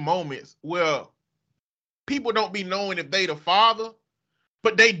so many moments where people don't be knowing if they the father,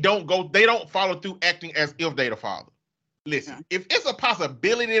 but they don't follow through acting as if they the father. Listen, if it's a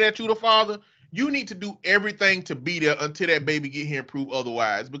possibility that you the father, you need to do everything to be there until that baby get here and prove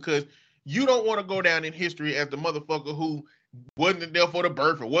otherwise, because you don't want to go down in history as the motherfucker who wasn't there for the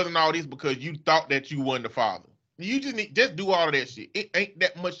birth or wasn't all this because you thought that you wasn't the father. You just do all of that shit. It ain't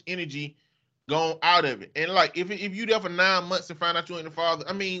that much energy gone out of it. And like if you there for 9 months and find out you ain't the father,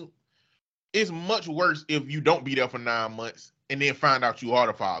 I mean, it's much worse if you don't be there for 9 months and then find out you are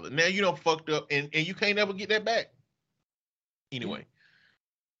the father. Now you done fucked up and you can't ever get that back. Anyway,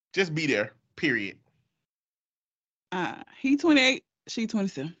 just be there, period. He 28, she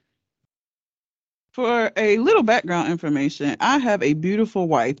 27. For a little background information, I have a beautiful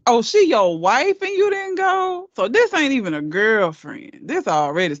wife. Oh, she your wife and you didn't go? So this ain't even a girlfriend. This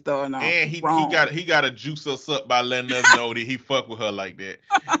already starting off And he wrong. got to juice us up by letting us know that he fuck with her like that.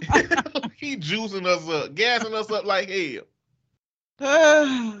 He juicing us up, gassing us up like hell.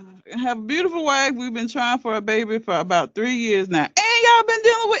 I have a beautiful wife. We've been trying for a baby for about 3 years now. And y'all been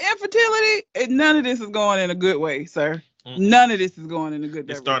dealing with infertility. And none of this is going in a good way, sir. None of this is going in a good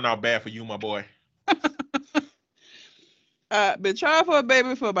direction. It's starting out bad for you, my boy. Been trying for a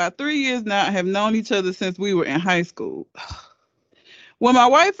baby for about 3 years now. Have known each other since we were in high school. When my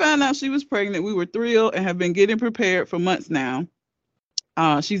wife found out she was pregnant, we were thrilled and have been getting prepared for months now.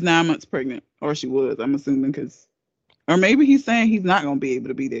 She's 9 months pregnant, or she was, I'm assuming, or maybe he's saying he's not going to be able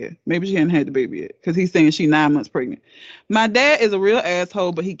to be there. Maybe she hadn't had the baby yet, because he's saying she's 9 months pregnant. My dad is a real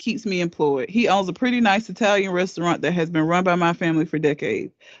asshole, but he keeps me employed. He owns a pretty nice Italian restaurant that has been run by my family for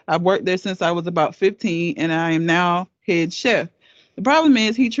decades. I've worked there since I was about 15, and I am now head chef. The problem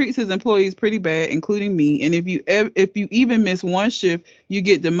is he treats his employees pretty bad, including me, and if you even miss one shift, you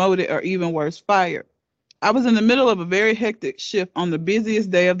get demoted or even worse, fired. I was in the middle of a very hectic shift on the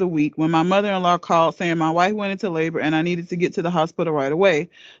busiest day of the week when my mother-in-law called saying my wife went into labor and I needed to get to the hospital right away.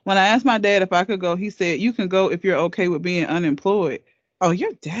 When I asked my dad if I could go, he said, "You can go if you're okay with being unemployed." Oh,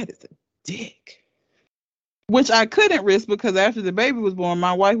 your dad is a dick. Which I couldn't risk because after the baby was born,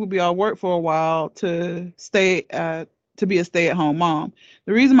 my wife would be off work for a while to be a stay-at-home mom.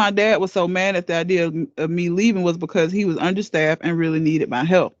 The reason my dad was so mad at the idea of me leaving was because he was understaffed and really needed my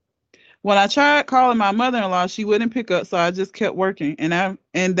help. When I tried calling my mother-in-law, she wouldn't pick up, so I just kept working. And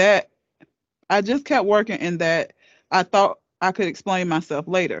that I thought I could explain myself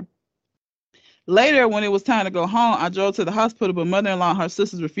later. Later, when it was time to go home, I drove to the hospital, but mother-in-law and her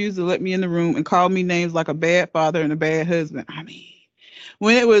sisters refused to let me in the room and called me names like a bad father and a bad husband.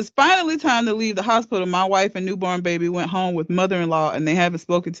 When it was finally time to leave the hospital, my wife and newborn baby went home with mother-in-law, and they haven't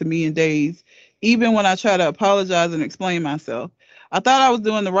spoken to me in days, even when I try to apologize and explain myself. I thought I was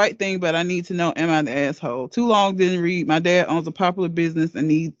doing the right thing, but I need to know, am I the asshole? Too long didn't read. My dad owns a popular business and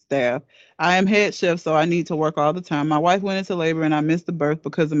needs staff. I am head chef, so I need to work all the time. My wife went into labor, and I missed the birth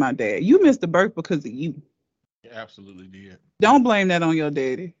because of my dad. You missed the birth because of you. You absolutely did. Don't blame that on your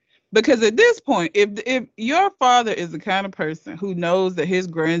daddy. Because at this point, if your father is the kind of person who knows that his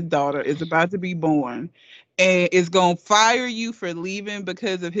granddaughter is about to be born and is going to fire you for leaving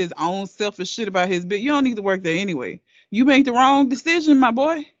because of his own selfish shit about his bit, you don't need to work there anyway. You make the wrong decision, my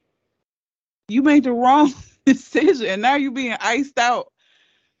boy. You made the wrong decision, and now you're being iced out.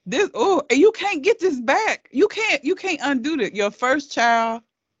 And you can't get this back. You can't undo that. Your first child,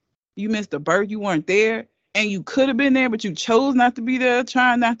 you missed the birth, you weren't there, and you could have been there, but you chose not to be there,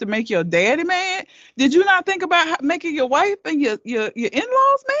 trying not to make your daddy mad. Did you not think about making your wife and your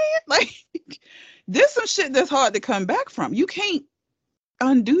in-laws mad? Like, there's some shit that's hard to come back from. You can't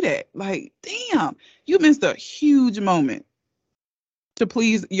undo that. Like, damn, you missed a huge moment to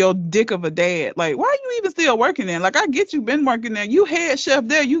please your dick of a dad. Like, why are you even still working there? Like, I get you been working there. You head chef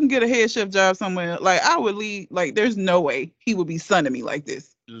there. You can get a head chef job somewhere. Like, I would leave. Like, there's no way he would be sunning me like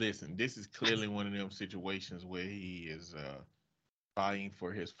this. Listen, this is clearly one of them situations where he is vying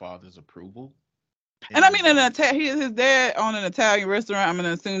for his father's approval. And I mean, his dad owned an Italian restaurant. I'm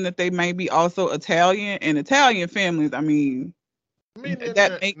gonna assume that they may be also Italian, and Italian families. I mean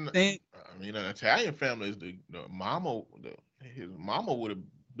that makes sense. I mean, an Italian family is the mama. His mama would have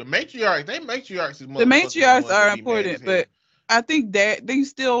the matriarchs. The matriarchs are important, but I think that they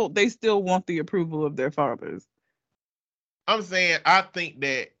still want the approval of their fathers. I'm saying I think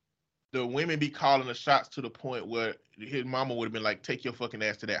that the women be calling the shots to the point where his mama would have been like, "Take your fucking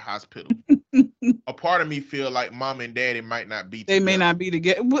ass to that hospital." A part of me feel like mom and daddy might not be together. They may not be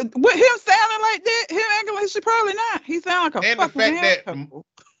together. With him sounding like that, him acting like she probably not. He sound like a fucking couple.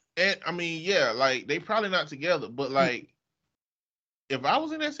 And I mean, yeah, like they probably not together. But like, if I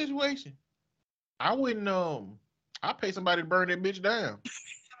was in that situation, I wouldn't. I'd pay somebody to burn that bitch down.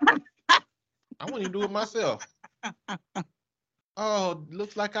 I wouldn't even do it myself. Oh,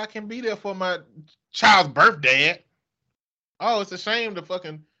 looks like I can be there for my child's birthday. Oh, it's a shame the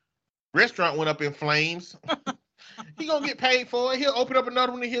fucking restaurant went up in flames. He gonna get paid for it. He'll open up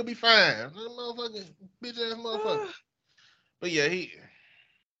another one and he'll be fine. Motherfucking bitch ass motherfucker. But yeah, he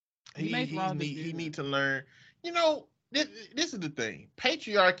need to learn. You know, this is the thing.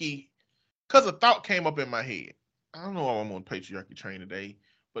 Patriarchy, because a thought came up in my head. I don't know why I'm on patriarchy train today,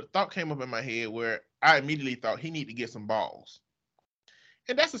 but a thought came up in my head where I immediately thought he need to get some balls.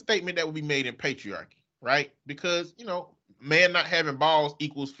 And that's a statement that would be made in patriarchy, right? Because, you know, man not having balls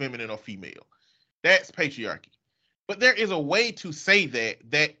equals feminine or female. That's patriarchy. But there is a way to say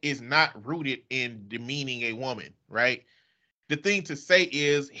that is not rooted in demeaning a woman, right? The thing to say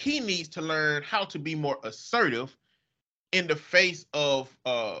is he needs to learn how to be more assertive in the face of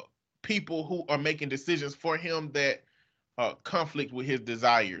people who are making decisions for him that conflict with his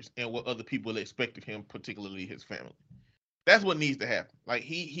desires and what other people expect of him, particularly his family. That's what needs to happen. Like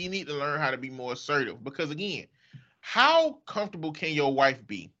he need to learn how to be more assertive, because again, how comfortable can your wife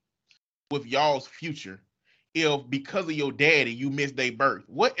be with y'all's future if because of your daddy you missed their birth?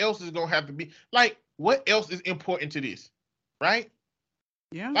 What else is gonna have to be like? What else is important to this, right?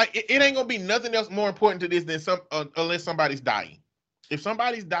 Yeah. Like it ain't gonna be nothing else more important to this than unless somebody's dying. If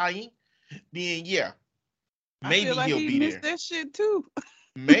somebody's dying, then yeah, maybe I feel like he'll he be missed there. that shit too.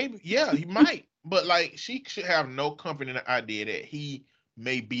 Maybe, yeah, he might. But like, she should have no comfort in the idea that he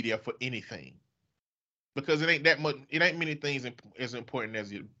may be there for anything, because it ain't that much. It ain't many things as important as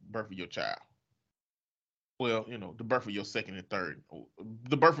the birth of your child. Well, the birth of your second and third,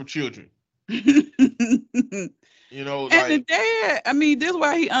 the birth of children. And the Like, dad, I mean, this is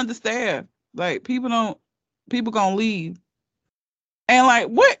why he understaffed. Like people gonna leave. And like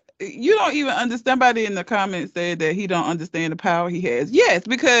what you don't even understand. Somebody in the comments said that he don't understand the power he has. Yes,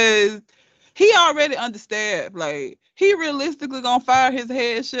 because he already understaffed. Like he realistically gonna fire his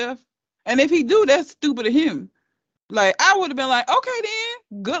head chef. And if he do, that's stupid of him. Like I would have been like, okay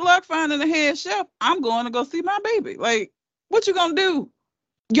then, good luck finding a head chef. I'm going to go see my baby. Like, what you gonna do?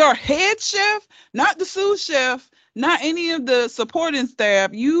 Your head chef, not the sous chef, not any of the supporting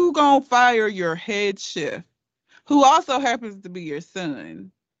staff. You gonna fire your head chef, who also happens to be your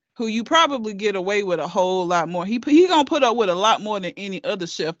son, who you probably get away with a whole lot more. He gonna put up with a lot more than any other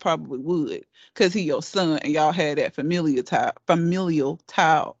chef probably would, because he your son and y'all had that familial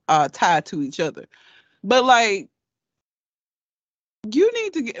tie to each other. But like, you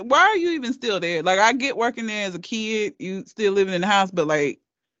need to get. Why are you even still there? Like, I get working there as a kid, you still living in the house, but like,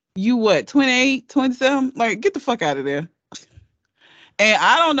 you what, 28, 27? Like, get the fuck out of there. And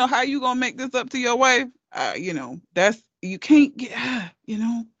I don't know how you gonna make this up to your wife. That's you can't get.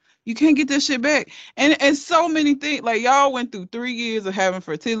 You can't get this shit back. And so many things. Like y'all went through 3 years of having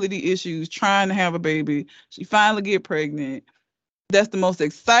fertility issues, trying to have a baby. She finally get pregnant. That's the most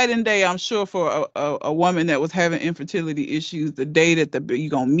exciting day, I'm sure, for a woman that was having infertility issues. The day that you're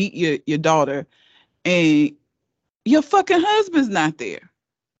gonna meet your daughter, and your fucking husband's not there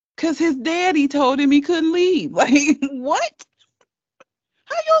because his daddy told him he couldn't leave. Like, what?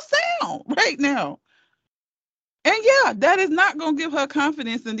 How you sound right now? And yeah, that is not gonna give her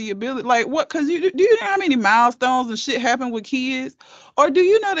confidence in the ability. Like, what? Because do you know how many milestones and shit happen with kids? Or do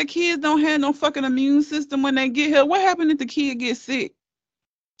you know that kids don't have no fucking immune system when they get here? What happened if the kid gets sick?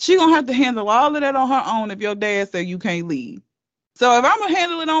 She gonna have to handle all of that on her own if your dad say you can't leave. So if I'm gonna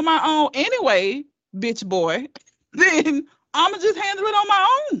handle it on my own anyway, bitch boy, then I'm gonna just handle it on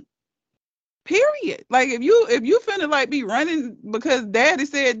my own. Period. Like if you finna like be running because daddy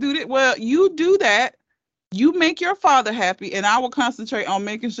said do that, well, you do that. You make your father happy, and I will concentrate on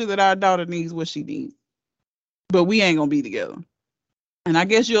making sure that our daughter needs what she needs. But we ain't gonna be together. And I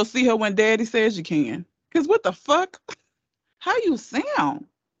guess you'll see her when daddy says you can. Cause what the fuck? How you sound?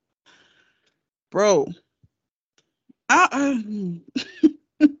 Bro. I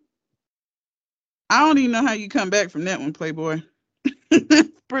don't even know how you come back from that one, Playboy. That's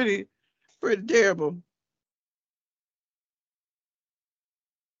pretty terrible.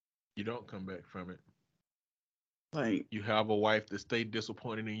 you don't come back from it. Like, You have a wife that stay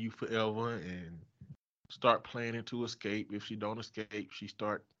disappointed in you forever and start planning to escape. If she don't escape, she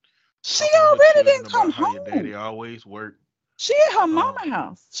start she talking to her already children didn't come about how your daddy home. always worked. She at her mama's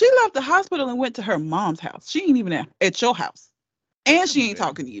house. She left the hospital and went to her mom's house. She ain't even at your house. And she ain't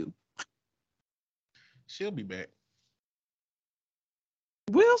talking to you. She'll be back.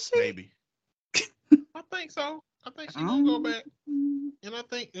 Will she? Maybe. I think so. I think she's gonna go back. And I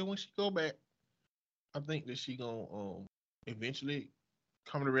think that when she go back, I think that she gonna eventually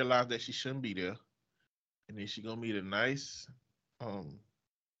come to realize that she shouldn't be there. And then she gonna meet a nice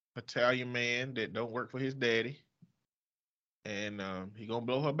Italian man that don't work for his daddy. And he gonna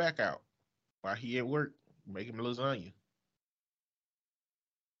blow her back out while he at work making lasagna.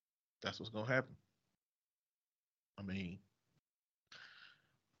 That's what's gonna happen. I mean,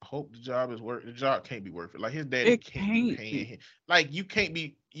 I hope the job is worth. The job can't be worth it. Like his daddy can't be paying him. Like you can't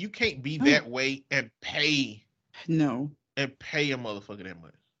be that way and pay a motherfucker that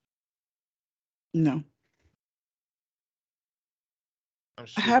much. No. I'm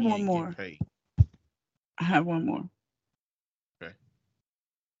sure I have he one ain't more. getting paid. I have one more. Okay.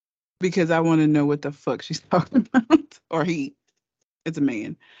 Because I want to know what the fuck she's talking about. Or he. It's a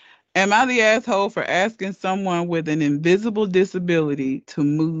man. Am I the asshole for asking someone with an invisible disability to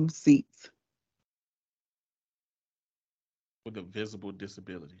move seats? With a visible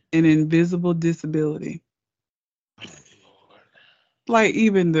disability. An invisible disability. Oh, Lord. Like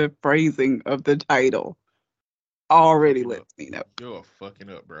even the phrasing of the title already Fucking lets up. me know. You're fucking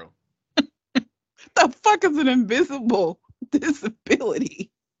up, bro. The fuck is an invisible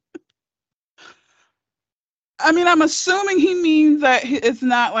disability? I mean, I'm assuming he means that it's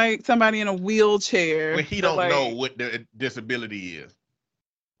not like somebody in a wheelchair. Well, he but don't know like, what the disability is.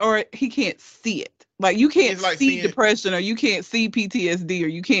 or he can't see it. Like you can't It's like see seeing, depression, or you can't see PTSD, or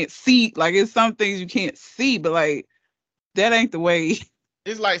you can't see, like, it's some things you can't see, but like that ain't the way.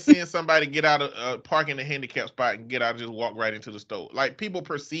 it's like seeing somebody get out of park in the handicap spot and get out and just walk right into the store. Like people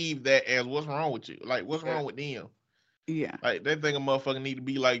perceive that as what's wrong with you? Like what's wrong with them? Yeah. Like they think a motherfucker need to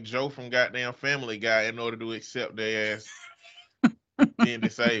be like Joe from goddamn Family Guy in order to accept their ass being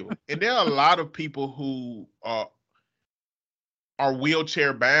disabled. And there are a lot of people who are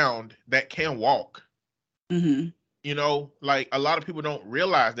wheelchair bound that can walk. Mm-hmm. You know, like a lot of people don't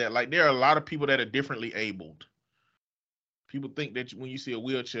realize that. Like there are a lot of people that are differently abled. People think that when you see a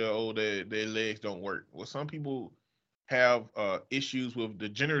wheelchair, oh, their legs don't work. Well, some people have issues with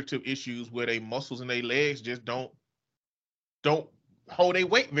degenerative issues where their muscles in their legs just don't hold their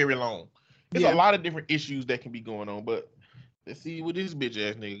weight very long. There's a Yeah. lot of different issues that can be going on, but let's see what this bitch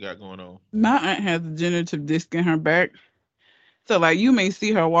ass nigga got going on. My aunt has degenerative disc in her back. So like you may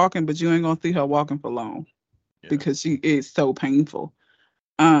see her walking, but you ain't gonna see her walking for long Yeah. because she is so painful.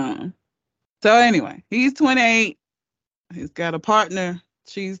 So anyway, he's 28. He's got a partner.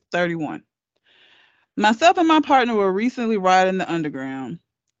 She's 31. Myself and my partner were recently riding the underground.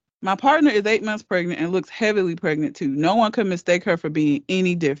 My partner is 8 months pregnant and looks heavily pregnant too. No one could mistake her for being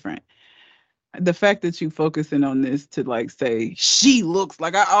any different. The fact that you focusing on this to like say she looks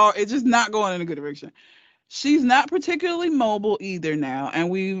like it's just not going in a good direction. She's not particularly mobile either now, and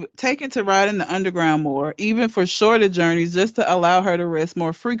we've taken to riding the underground more, even for shorter journeys, just to allow her to rest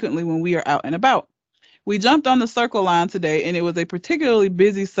more frequently when we are out and about. We jumped on the Circle Line today, and it was a particularly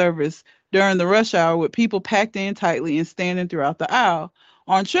busy service during the rush hour with people packed in tightly and standing throughout the aisle.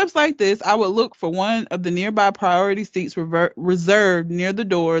 On trips like this, I would look for one of the nearby priority seats reserved near the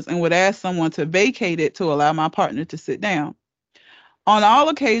doors and would ask someone to vacate it to allow my partner to sit down. On all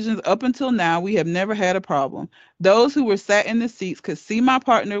occasions up until now, we have never had a problem. Those who were sat in the seats could see my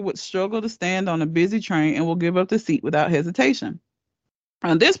partner would struggle to stand on a busy train and will give up the seat without hesitation.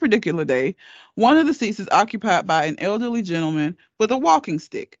 On this particular day, one of the seats is occupied by an elderly gentleman with a walking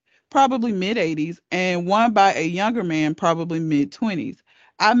stick, probably mid-80s, and one by a younger man, probably mid-20s.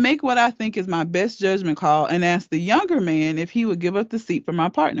 I make what I think is my best judgment call and ask the younger man if he would give up the seat for my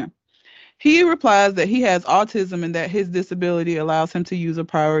partner. He replies that he has autism and that his disability allows him to use a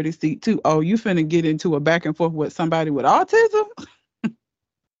priority seat too. Oh, you finna get into a back and forth with somebody with autism?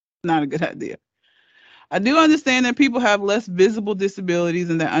 Not a good idea. I do understand that people have less visible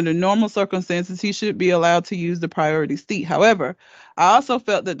disabilities and that under normal circumstances, he should be allowed to use the priority seat. However, I also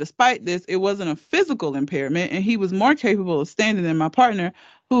felt that despite this, it wasn't a physical impairment and he was more capable of standing than my partner,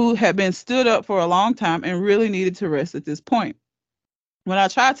 who had been stood up for a long time and really needed to rest at this point. When I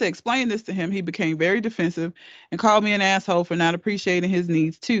tried to explain this to him, he became very defensive and called me an asshole for not appreciating his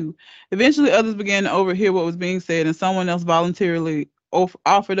needs too. Eventually, others began to overhear what was being said, and someone else voluntarily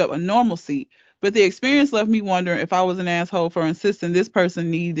offered up a normal seat. But the experience left me wondering if I was an asshole for insisting this person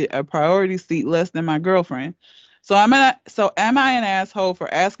needed a priority seat less than my girlfriend. Am I an asshole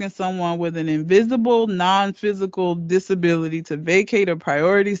for asking someone with an invisible, non-physical disability to vacate a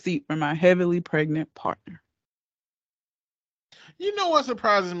priority seat for my heavily pregnant partner? You know what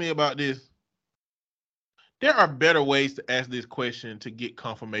surprises me about this? There are better ways to ask this question to get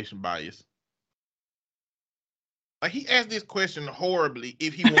confirmation bias. Like he asked this question horribly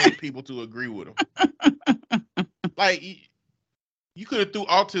if he wanted people to agree with him. Like you could have threw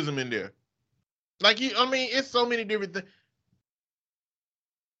autism in there. Like I mean, it's so many different things.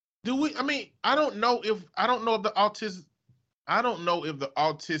 I don't know if the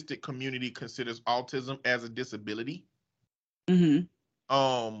autistic community considers autism as a disability.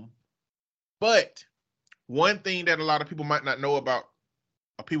 Mm-hmm. But one thing that a lot of people might not know about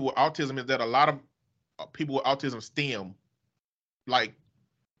people with autism is that a lot of people with autism stem like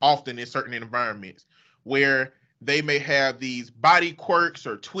often in certain environments where they may have these body quirks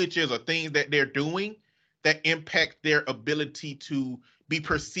or twitches or things that they're doing that impact their ability to be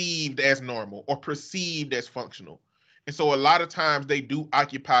perceived as normal or perceived as functional. And so a lot of times they do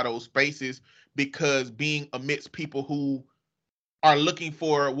occupy those spaces because being amidst people who are looking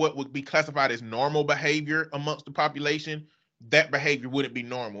for what would be classified as normal behavior amongst the population that behavior wouldn't be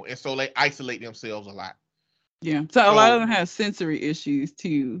normal, and so they isolate themselves a lot. Yeah. So a lot of them have sensory issues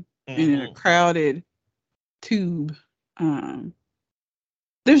too, and in a crowded tube.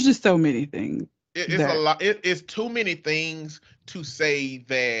 There's just so many things. It's a lot. It's too many things to say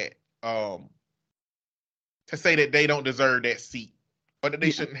that they don't deserve that seat or that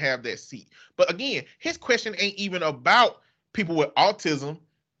they shouldn't have that seat. But again, his question ain't even about people with autism.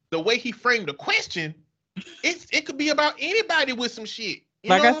 The way he framed the question, it could be about anybody with some shit.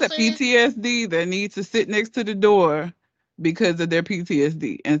 Like I said, PTSD that needs to sit next to the door because of their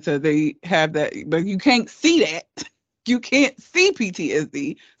PTSD. And so they have that, but you can't see that. You can't see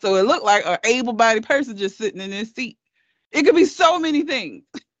PTSD. So it looked like an able-bodied person just sitting in this seat. It could be so many things.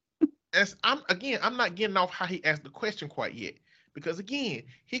 I'm not getting off how he asked the question quite yet. Because again,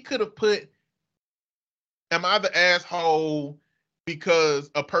 he could have put, am I the asshole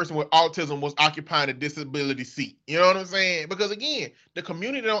because a person with autism was occupying a disability seat? You know what I'm saying? Because again, the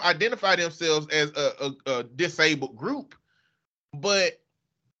community don't identify themselves as a disabled group, but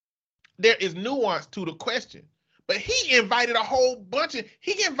there is nuance to the question. But he invited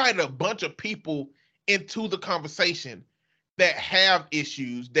a bunch of people into the conversation that have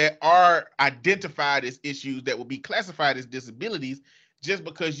issues, that are identified as issues, that will be classified as disabilities just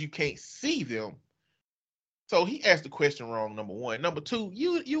because you can't see them. So he asked the question wrong, number one. Number two,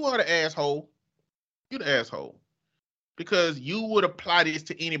 you are the asshole. You're the asshole. Because you would apply this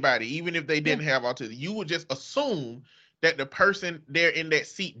to anybody, even if they didn't have autism. You would just assume that the person there in that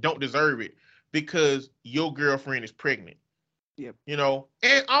seat don't deserve it because your girlfriend is pregnant. Yep. You know,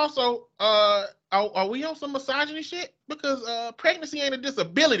 and also, are we on some misogyny shit? Because pregnancy ain't a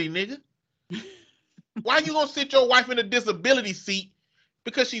disability, nigga. Why you gonna sit your wife in a disability seat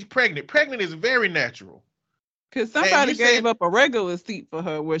because she's pregnant? Pregnant is very natural. Because somebody gave up a regular seat for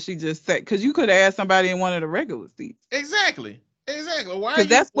her where she just sat. Because you could have asked somebody in one of the regular seats. Exactly. Why? Because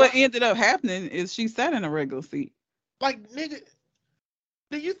that's what ended up happening is she sat in a regular seat. Like, nigga,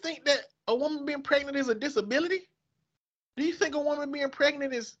 do you think that a woman being pregnant is a disability? Do you think a woman being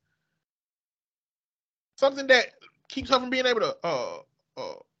pregnant is something that keeps her from being able to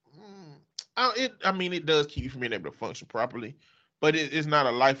it does keep you from being able to function properly, but it's not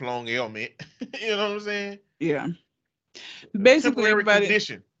a lifelong ailment. You know what I'm saying? Yeah. Basically, everybody.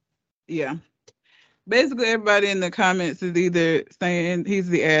 Condition. Yeah. Basically, everybody in the comments is either saying he's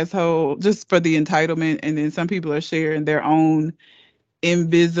the asshole just for the entitlement, and then some people are sharing their own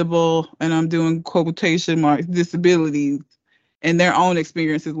invisible, and I'm doing quotation marks, disabilities, and their own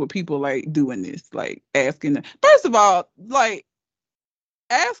experiences with people like doing this, like asking them. First of all, like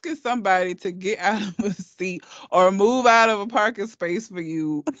asking somebody to get out of a seat or move out of a parking space for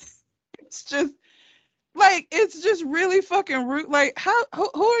you, it's just really fucking rude. Like,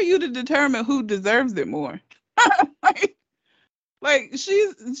 who are you to determine who deserves it more? like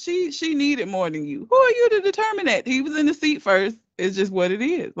she needed more than you. Who are you to determine that? He was in the seat first. It's just what it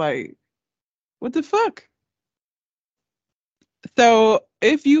is. Like, what the fuck? So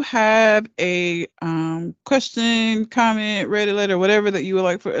if you have a question, comment, Reddit letter, whatever that you would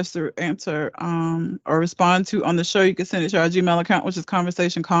like for us to answer or respond to on the show, you can send it to our Gmail account, which is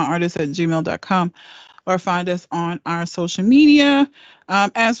conversationconartist@gmail.com, or find us on our social media.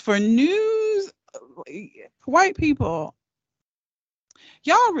 As for news, white people,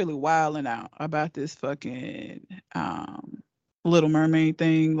 y'all really wilding out about this fucking Little Mermaid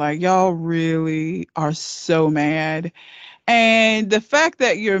thing. Like, y'all really are so mad. And the fact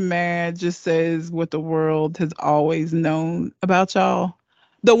that you're mad just says what the world has always known about y'all.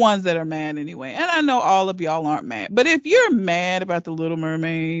 The ones that are mad anyway. And I know all of y'all aren't mad. But if you're mad about the Little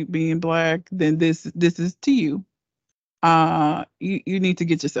Mermaid being black, then this is to you. You need to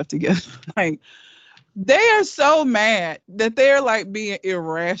get yourself together. Like, they are so mad that they're like being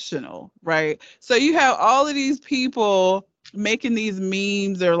irrational, right? So you have all of these people making these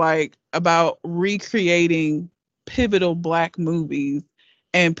memes or like about recreating pivotal black movies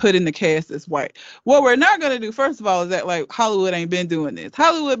and putting the cast as white. What we're not going to do, first of all, is that like Hollywood ain't been doing this.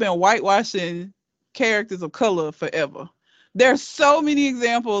 Hollywood been whitewashing characters of color forever. There's so many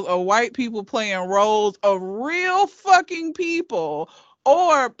examples of white people playing roles of real fucking people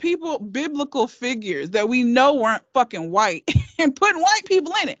or people, biblical figures that we know weren't fucking white and putting white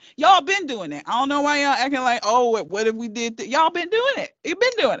people in it. Y'all been doing it. I don't know why y'all acting like, oh, what if we did that? Y'all been doing it. You've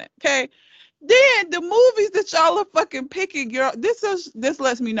been doing it, okay? Then the movies that y'all are fucking picking, this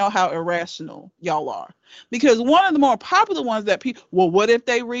lets me know how irrational y'all are. Because one of the more popular ones that people, well, what if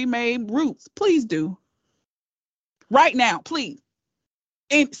they remade Roots? Please do. Right now, please.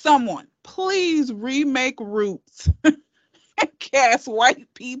 And someone, please remake Roots and cast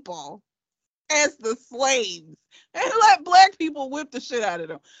white people as the slaves and let black people whip the shit out of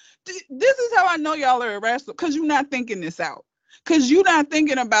them. This is how I know y'all are irrational, because you're not thinking this out. Because you're not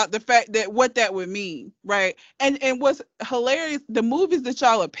thinking about the fact that what that would mean, right? And what's hilarious, the movies that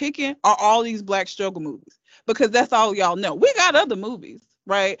y'all are picking are all these black struggle movies, because that's all y'all know. We got other movies,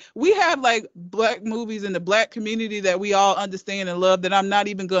 right? We have like black movies in the black community that we all understand and love that I'm not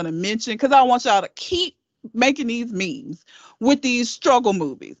even going to mention, because I want y'all to keep making these memes with these struggle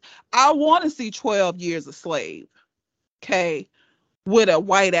movies. I want to see 12 Years a Slave, okay, with a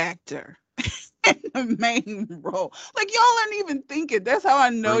white actor in the main role. Like, y'all aren't even thinking. That's how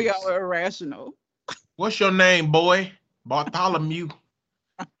I know y'all are irrational. What's your name, boy? Bartholomew.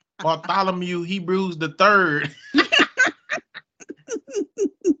 Bartholomew Hebrews the third.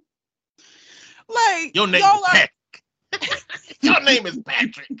 Like, your name is Patrick. Your name is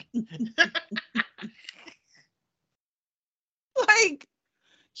Patrick. Like,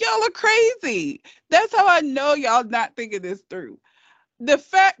 y'all are crazy. That's how I know y'all not thinking this through. The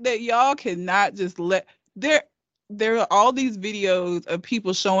fact that y'all cannot just let there are all these videos of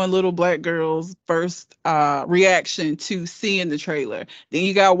people showing little black girls' first reaction to seeing the trailer. Then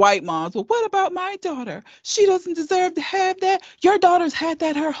you got white moms. Well, what about my daughter? She doesn't deserve to have that. Your daughter's had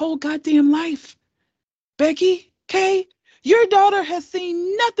that her whole goddamn life. Becky, Kay, your daughter has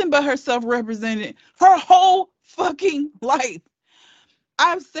seen nothing but herself represented her whole fucking life.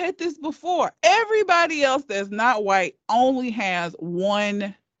 I've said this before. Everybody else that's not white only has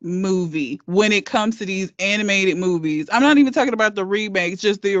one movie when it comes to these animated movies. I'm not even talking about the remakes,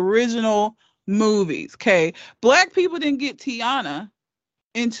 just the original movies. Okay. Black people didn't get Tiana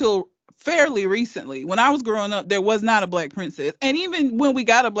until fairly recently. When I was growing up, there was not a black princess. And even when we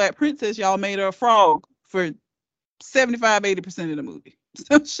got a black princess, y'all made her a frog for 75-80% of the movie.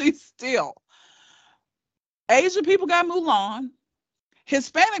 So she's still. Asian people got Mulan.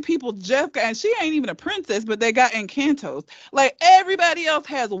 Hispanic people just got, and she ain't even a princess, but they got Encantos. Like, everybody else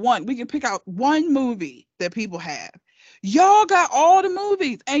has one. We can pick out one movie that people have. Y'all got all the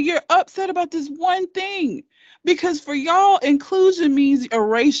movies, and you're upset about this one thing. Because for y'all, inclusion means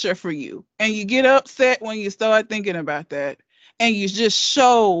erasure for you. And you get upset when you start thinking about that. And you just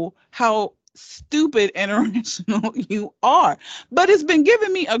show how stupid and irrational you are. But it's been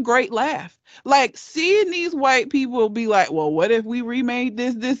giving me a great laugh. Like, seeing these white people be like, well, what if we remade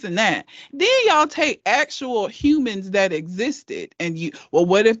this, and that? Then y'all take actual humans that existed and well,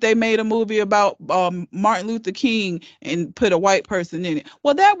 what if they made a movie about Martin Luther King and put a white person in it?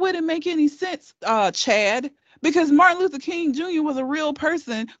 Well, that wouldn't make any sense, Chad. Because Martin Luther King Jr. was a real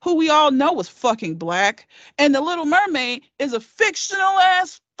person who we all know was fucking black. And The Little Mermaid is a fictional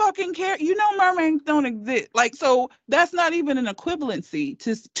ass fucking character. You know, mermaids don't exist. Like, so that's not even an equivalency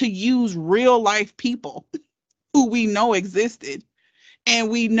to use real life people who we know existed and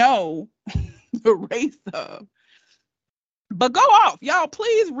we know the race of. But go off. Y'all,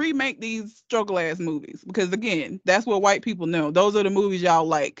 please remake these struggle ass movies, because again, that's what white people know. Those are the movies y'all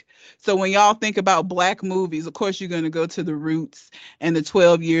like. So when y'all think about black movies, of course you're going to go to The Roots and the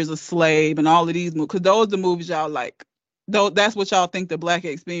 12 Years a Slave and all of these movies, because those are the movies y'all like. Though that's what y'all think the black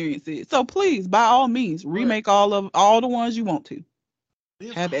experience is. So please, by all means, remake all the ones you want to.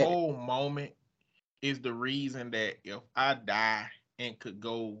 This whole moment is the reason that if I die and could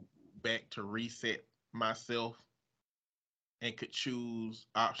go back to reset myself and could choose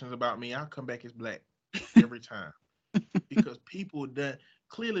options about me, I'll come back as black every time. Because people done,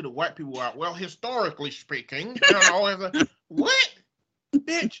 clearly the white people are, well, historically speaking, what?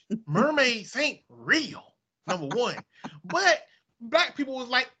 Bitch, mermaids ain't real, number one. But black people was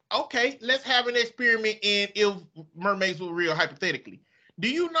like, okay, let's have an experiment in if mermaids were real, hypothetically.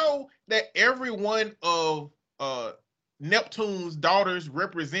 Do you know that every one of Neptune's daughters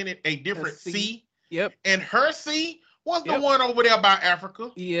represented a different sea? Yep. And her sea was the one over there by Africa.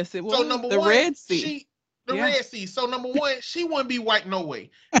 Yes, it was. So number the one, Red Sea. Red Sea. So number one, she wouldn't be white no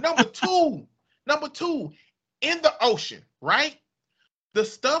way. Number two, in the ocean, right? The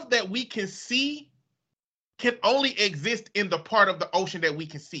stuff that we can see can only exist in the part of the ocean that we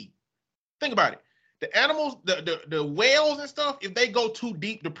can see. Think about it. The animals, the whales and stuff, if they go too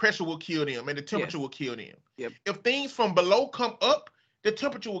deep, the pressure will kill them and the temperature will kill them. Yep. If things from below come up, the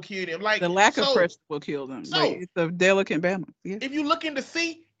temperature will kill them. Like, the lack of pressure will kill them. So, like, it's a delicate balance. Yeah. If you look in the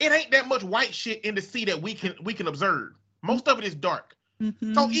sea, it ain't that much white shit in the sea that we can observe. Most of it is dark.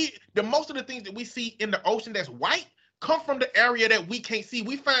 Mm-hmm. So most of the things that we see in the ocean that's white come from the area that we can't see.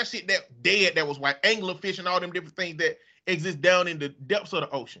 We find shit that dead that was white, anglerfish and all them different things that exist down in the depths of the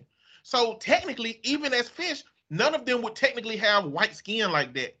ocean. So technically, even as fish, none of them would technically have white skin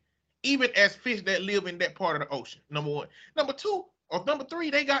like that, even as fish that live in that part of the ocean, number one. Number two, or number three,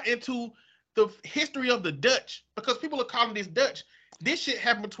 they got into the history of the Dutch, because people are calling this Dutch. This shit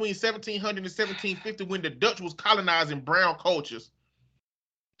happened between 1700 and 1750 when the Dutch was colonizing brown cultures.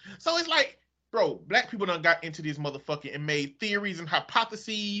 So it's like, bro, black people done got into this motherfucker and made theories and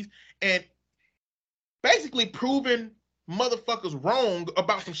hypotheses and basically proven motherfuckers wrong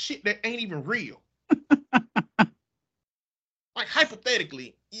about some shit that ain't even real. Like,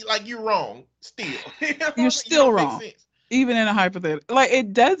 hypothetically, like, you're wrong still. You're still wrong. Even in a hypothetical. Like,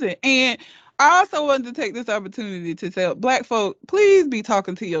 it doesn't. And I also wanted to take this opportunity to tell black folk, please be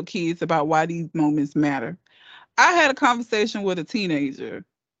talking to your kids about why these moments matter. I had a conversation with a teenager.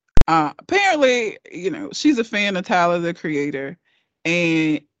 Apparently, she's a fan of Tyler, the Creator.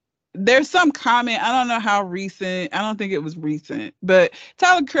 And there's some comment, I don't know how recent, I don't think it was recent, but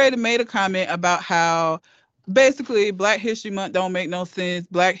Tyler, the Creator, made a comment about how basically Black History Month don't make no sense.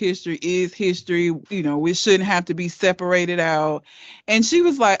 Black history is history. We shouldn't have to be separated out. And she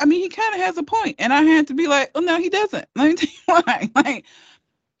was like, I mean, he kind of has a point. And I had to be like, oh, no, he doesn't. Let me tell you why. Like,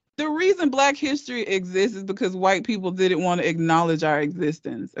 the reason Black history exists is because white people didn't want to acknowledge our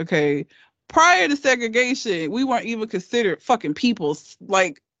existence. Okay. Prior to segregation, we weren't even considered fucking peoples.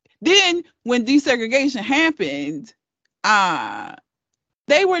 Like, then when desegregation happened,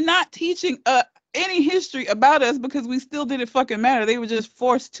 they were not teaching any history about us because we still didn't fucking matter. They were just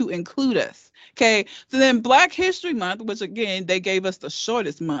forced to include us. Okay. So then Black History Month, which again, they gave us the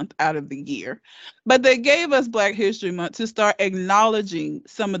shortest month out of the year, but they gave us Black History Month to start acknowledging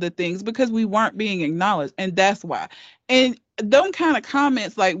some of the things because we weren't being acknowledged. And that's why. And them kind of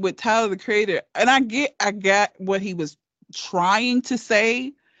comments, like with Tyler, the Creator, and I got what he was trying to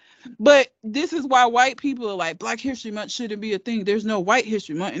say. But this is why white people are like, Black History Month shouldn't be a thing. There's no White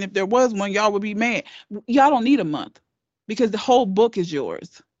History Month. And if there was one, y'all would be mad. Y'all don't need a month because the whole book is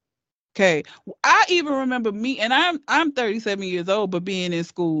yours. Okay. I even remember me, and I'm 37 years old, but being in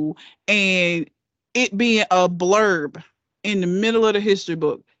school and it being a blurb in the middle of the history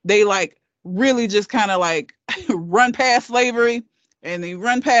book. They like really just kind of like run past slavery and they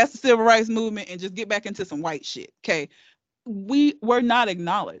run past the civil rights movement and just get back into some white shit. Okay. We were not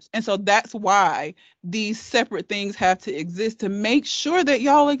acknowledged. And so that's why these separate things have to exist to make sure that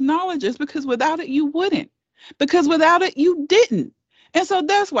y'all acknowledge us, because without it, you wouldn't. Because without it, you didn't. And so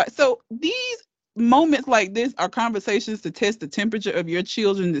that's why. So these moments like this are conversations to test the temperature of your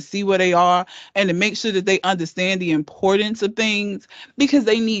children, to see where they are and to make sure that they understand the importance of things, because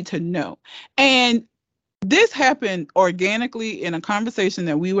they need to know. And this happened organically in a conversation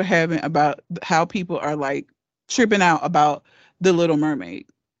that we were having about how people are like tripping out about The Little Mermaid.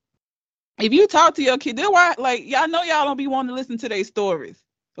 If you talk to your kid, they're like, y'all know y'all don't be wanting to listen to their stories.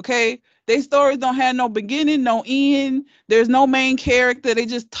 Okay, their stories don't have no beginning, no end. There's no main character. They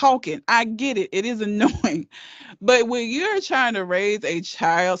just talking. I get it. It is annoying. But when you're trying to raise a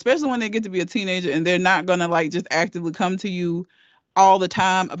child, especially when they get to be a teenager and they're not gonna like just actively come to you all the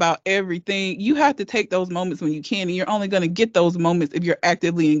time about everything, you have to take those moments when you can, and you're only going to get those moments if you're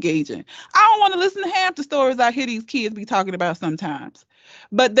actively engaging. I don't want to listen to half the stories I hear these kids be talking about sometimes,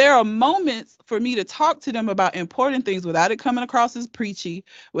 but there are moments for me to talk to them about important things without it coming across as preachy,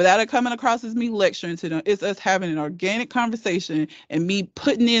 without it coming across as me lecturing to them. It's us having an organic conversation and me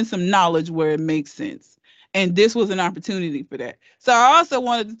putting in some knowledge where it makes sense. And this was an opportunity for that. So I also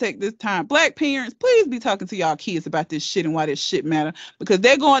wanted to take this time. Black parents, please be talking to y'all kids about this shit and why this shit matter. Because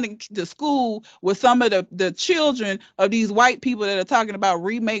they're going to school with some of the children of these white people that are talking about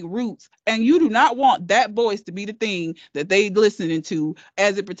remake roots. And you do not want that voice to be the thing that they listening to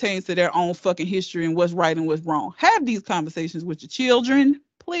as it pertains to their own fucking history and what's right and what's wrong. Have these conversations with your children,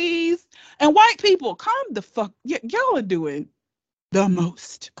 please. And white people, calm the fuck. Y'all are doing the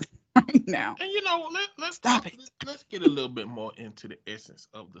most right now. And let's stop it. Let's get a little bit more into the essence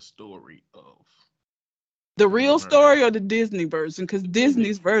of the story of the real story or the Disney version, because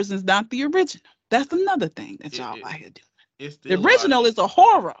Disney's version is not the original. That's another thing that y'all out here doing. The original is a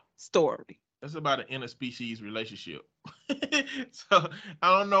horror story. It's about an interspecies relationship. So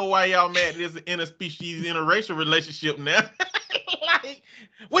I don't know why y'all mad there's an interspecies, interracial relationship now. Like,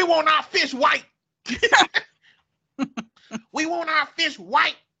 we want our fish white. We want our fish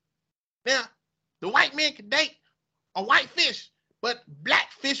white. Now, the white man can date a white fish, but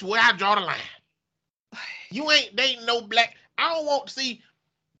black fish, where I draw the line. You ain't dating no black. I don't want to see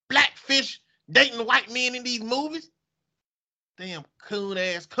black fish dating white men in these movies. Damn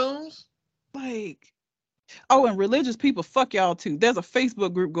coon-ass coons. Like, oh, and religious people, fuck y'all too. There's a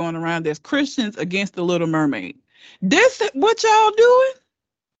Facebook group going around. There's Christians against the Little Mermaid. This what y'all doing?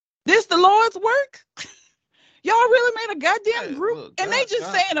 This the Lord's work? Y'all really made a goddamn group? Look, and they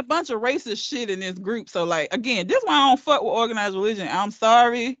just saying a bunch of racist shit in this group. So, like, again, this is why I don't fuck with organized religion. I'm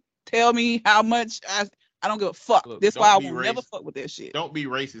sorry. tell me how much I don't give a fuck. Look, That's why I don't be will never racist. fuck with that shit. Don't be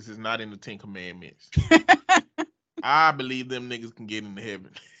racist is not in the 10 Commandments. I believe them niggas can get into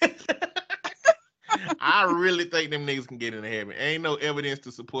heaven. I really think them niggas can get into heaven. Ain't no evidence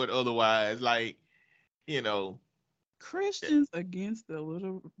to support otherwise. Like, you know, Christians against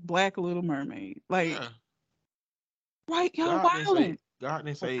the Black Little Mermaid. Like, yeah. right, y'all God violent.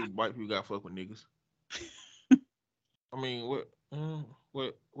 didn't say white people got fuck with niggas. I mean, what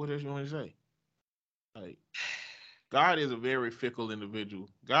else you want to say? Like, God is a very fickle individual.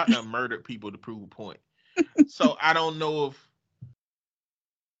 God done murdered people to prove a point. So I don't know if,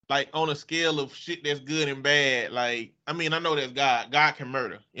 like, on a scale of shit that's good and bad, like, I mean, I know that's God. God can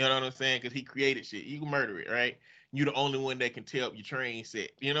murder. You know what I'm saying? Because he created shit. You can murder it, right? You the only one that can tell up your train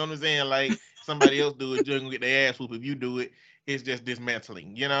set. You know what I'm saying? Like, somebody else do it, you're gonna get their ass whooped. If you do it, it's just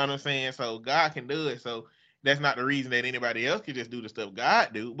dismantling. You know what I'm saying? So God can do it. So that's not the reason that anybody else can just do the stuff God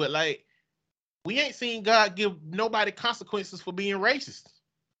do. But, like, we ain't seen God give nobody consequences for being racist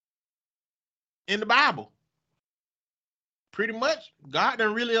in the Bible. Pretty much, God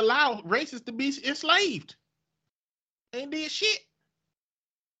didn't really allow racists to be enslaved. Ain't did shit.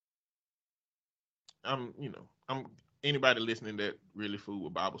 Anybody listening that really fool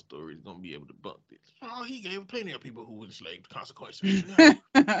with Bible stories is gonna be able to bunk this. Oh, he gave plenty of people who were enslaved consequences.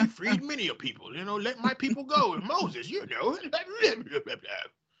 He freed many of people. You know, let my people go. And Moses, you know.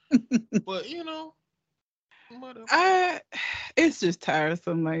 But you know, it's just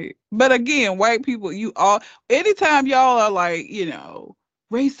tiresome. Like, but again, white people, anytime y'all are like, you know,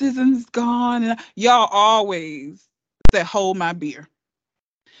 racism's gone, and y'all always say, hold my beer,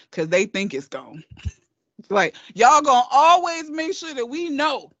 because they think it's gone. Like, y'all gonna always make sure that we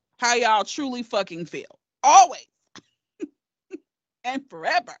know how y'all truly fucking feel. Always. And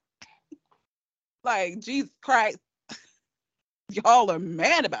forever. Like, Jesus Christ. Y'all are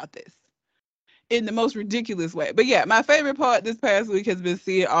mad about this in the most ridiculous way. But yeah, my favorite part this past week has been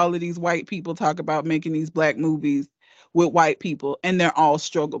seeing all of these white people talk about making these black movies with white people, and they're all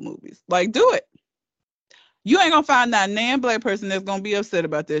struggle movies. Like, do it. You ain't gonna find that black person that's gonna be upset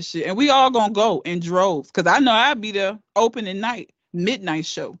about this shit. And we all gonna go in droves. Cause I know I'd be there opening night, midnight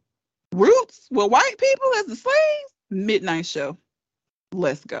show. Roots with white people as the slaves, midnight show.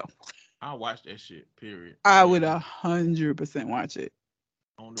 Let's go. I'll watch that shit, period. I would 100% watch it.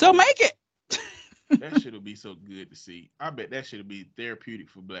 So make it. That shit'll be so good to see. I bet that shit'll be therapeutic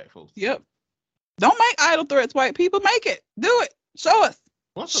for black folks. Yep. Don't make idle threats, white people. Make it. Do it. Show us.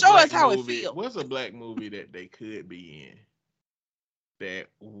 Show us how it feels. What's a black movie that they could be in that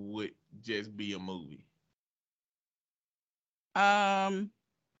would just be a movie?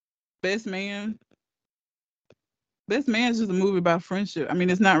 Best Man. Best Man is just a movie about friendship. I mean,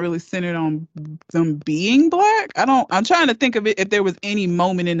 it's not really centered on them being black. I'm trying to think of it if there was any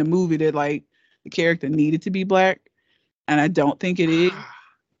moment in the movie that like the character needed to be black, and I don't think it is.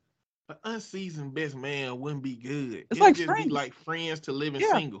 An unseasoned Best Man wouldn't be good. It's like just Friends. Be like Friends to living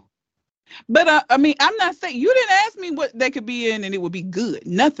single. But I mean, I'm not saying you didn't ask me what they could be in and it would be good.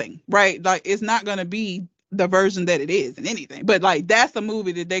 Nothing, right? Like, it's not gonna be the version that it is in anything. But like, that's a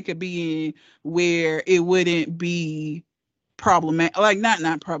movie that they could be in where it wouldn't be problematic. Like,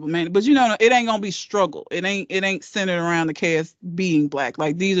 not problematic, but you know, it ain't gonna be struggle. It ain't centered around the cast being black.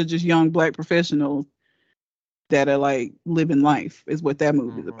 Like, these are just young black professionals that are like living life is what that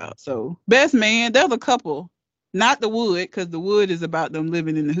movie is about. So Best Man, there's a couple, not The Wood, because The Wood is about them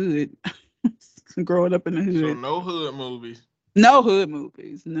living in the hood, growing up in the hood. So no hood movies. No hood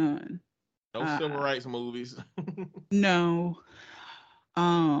movies, none. No civil rights movies. No.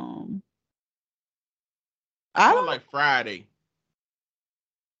 I don't like Friday.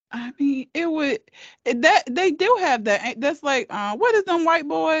 I mean, that they do have that. That's like, what is them white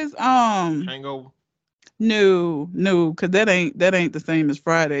boys? Hangover. No, because that ain't the same as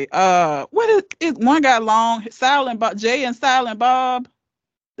Friday. What is one guy long? Jay and Silent Bob.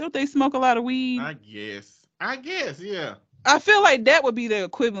 Don't they smoke a lot of weed? I guess, yeah. I feel like that would be the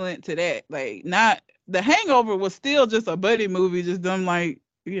equivalent to that. Like, not The Hangover was still just a buddy movie, just done like,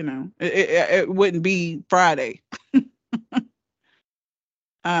 you know, it wouldn't be Friday.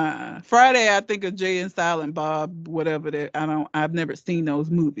 Friday, I think of Jay and Silent Bob, whatever that. I've never seen those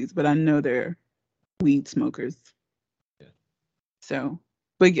movies, but I know they're weed smokers. Yeah. So,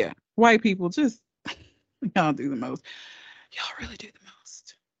 but yeah, white people just y'all do the most. Y'all really do the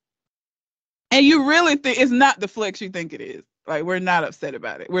most. And you really think it's not the flex you think it is. Like, we're not upset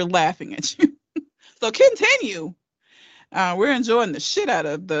about it. We're laughing at you. So continue. We're enjoying the shit out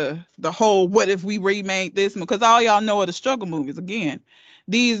of the whole what if we remade this, because all y'all know are the struggle movies again.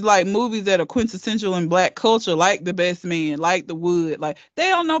 these like movies that are quintessential in Black culture, like The Best Man, like The Wood. Like they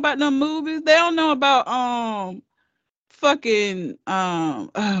don't know about them movies. They don't know about fucking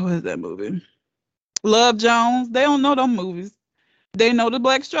what is that movie? Love Jones. They don't know them movies. They know the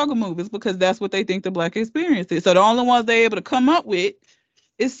Black struggle movies because that's what they think the Black experience is. So the only ones they're able to come up with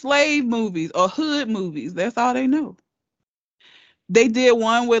is slave movies or hood movies. That's all they know. They did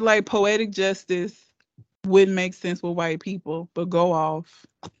one with like Poetic Justice. Wouldn't make sense with white people, but go off.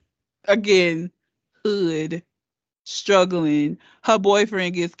 Again, hood, struggling. Her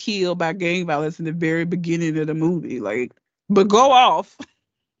boyfriend gets killed by gang violence in the very beginning of the movie. Like, but go off.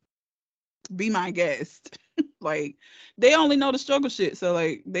 Be my guest. Like, they only know the struggle shit. So,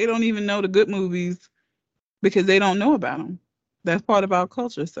 like, they don't even know the good movies because they don't know about them. That's part of our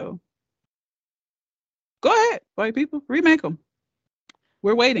culture. So, go ahead, white people, remake them.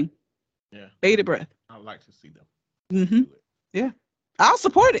 We're waiting. Yeah. Bated breath. I'd like to see them. Mm-hmm. Yeah. I'll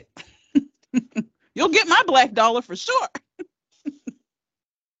support it. You'll get my black dollar for sure.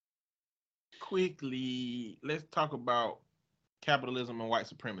 Quickly, let's talk about capitalism and white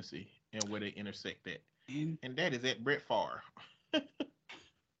supremacy and where they intersect at. And that is at Brett Favre.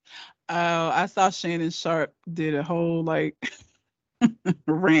 I saw Shannon Sharp did a whole like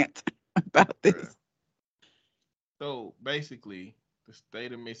rant about this. So basically, the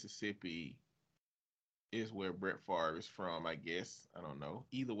state of Mississippi is where Brett Favre is from, I guess. I don't know.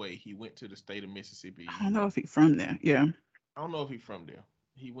 Either way, he went to the state of Mississippi. I don't know if he's from there. Yeah. I don't know if he's from there.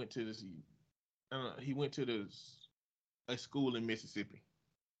 He went to this. He went to a school in Mississippi.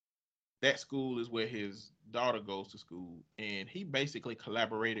 That school is where his daughter goes to school, and he basically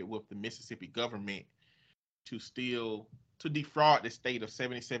collaborated with the Mississippi government to defraud the state of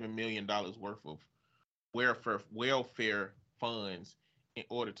 $77 million worth of welfare funds in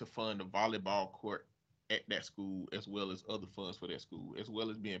order to fund the volleyball court at that school, as well as other funds for that school, as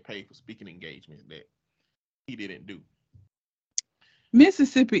well as being paid for speaking engagements that he didn't do.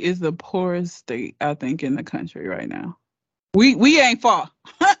 Mississippi is the poorest state, I think, in the country right now. We ain't far,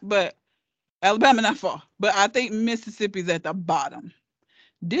 but Alabama not far. But I think Mississippi's at the bottom.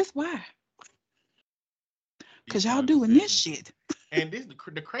 This why? Because y'all doing this shit. And this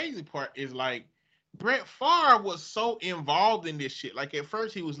the crazy part is like Brett Favre was so involved in this shit. Like at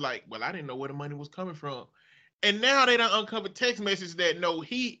first he was like, well, I didn't know where the money was coming from. And now they done uncovered text messages that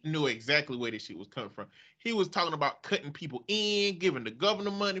he knew exactly where this shit was coming from. He was talking about cutting people in, giving the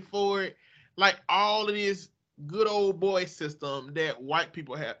governor money for it. Like all of this good old boy system that white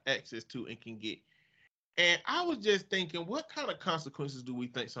people have access to and can get. And I was just thinking, what kind of consequences do we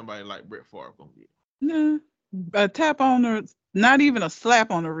think somebody like Brett Favre gonna get? Nah, a tap on the, not even a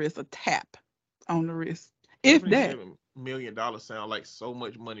slap on the wrist, a tap on the wrist. If that. $7 million sound like so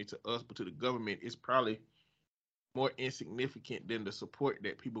much money to us, but to the government, it's probably more insignificant than the support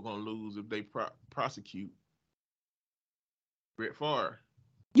that people gonna lose if they prosecute Brett Favre.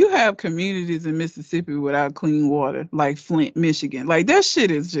 You have communities in Mississippi without clean water, like Flint, Michigan. Like that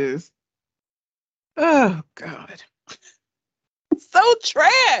shit is just, oh God, so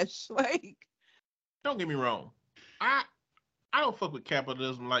trash. Like, don't get me wrong, I don't fuck with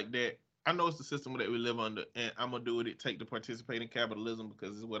capitalism like that. I know it's the system that we live under, and I'm gonna do what it takes to participate in capitalism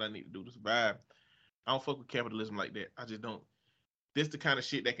because it's what I need to do to survive. I don't fuck with capitalism like that. I just don't. This the kind of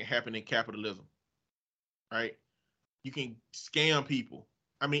shit that can happen in capitalism, right? You can scam people.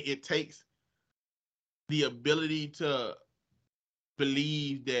 I mean, it takes the ability to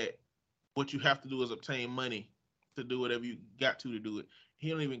believe that what you have to do is obtain money to do whatever you got to do it. He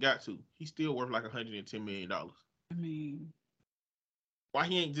don't even got to. He's still worth like $110 million. I mean, why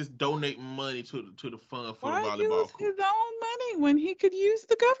he ain't just donate money to the fund for the why volleyball use court? his own money when he could use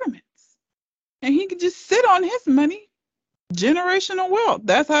the government's? And he could just sit on his money. Generational wealth.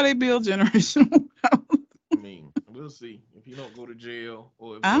 That's how they build generational wealth. I mean, we'll see. If he don't go to jail,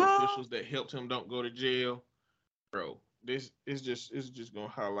 or if the officials that helped him don't go to jail, bro, this is just gonna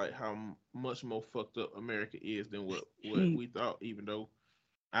highlight how much more fucked up America is than what we thought. Even though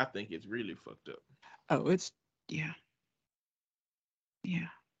I think it's really fucked up. Oh, it's yeah.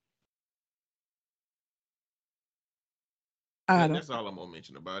 That's all I'm gonna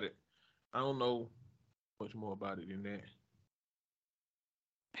mention about it. I don't know much more about it than that.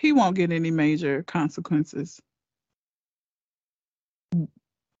 He won't get any major consequences.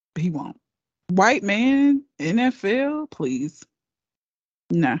 He won't. White man, NFL, please.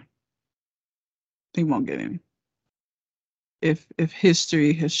 Nah. He won't get any. If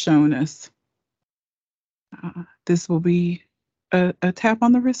history has shown us, this will be a tap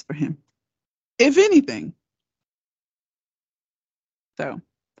on the wrist for him, if anything. So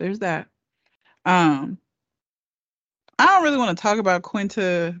there's that. I don't really want to talk about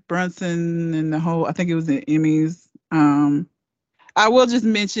Quinta Brunson and the whole. I think it was the Emmys. I will just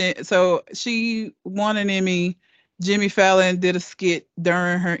mention. So she won an Emmy. Jimmy Fallon did a skit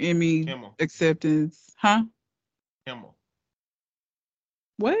during her Emmy Kimmel. acceptance. Huh? Kimmel.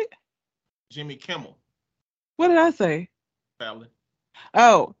 What? Jimmy Kimmel. What did I say? Fallon.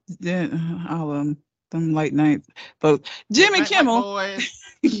 Oh, then all of them late nights. But Jimmy Night, Kimmel. boys.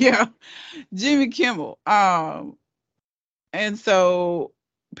 Yeah, Jimmy Kimmel. And so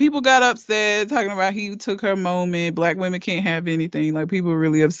people got upset talking about he took her moment. Black women can't have anything. Like people were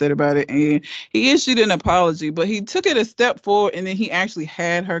really upset about it. And he issued an apology, but he took it a step forward and then he actually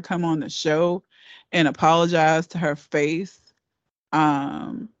had her come on the show and apologize to her face.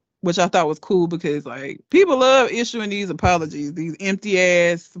 Which I thought was cool because like people love issuing these apologies, these empty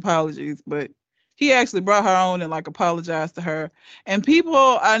ass apologies, but he actually brought her on and like apologized to her. And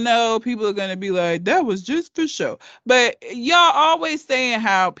I know people are gonna be like, that was just for show. But y'all always saying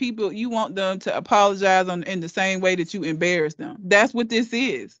how people you want them to apologize in the same way that you embarrass them. That's what this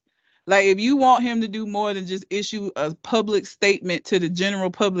is. Like if you want him to do more than just issue a public statement to the general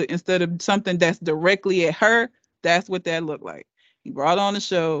public instead of something that's directly at her, that's what that looked like. He brought on the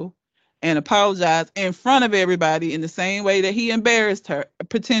show and apologized in front of everybody in the same way that he embarrassed her,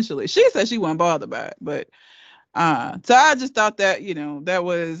 potentially. She said she wasn't bothered by it, but so I just thought that, that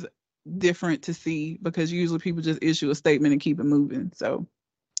was different to see because usually people just issue a statement and keep it moving. So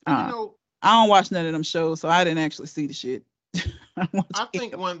I don't watch none of them shows, so I didn't actually see the shit. I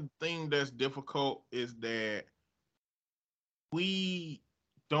think one thing that's difficult is that we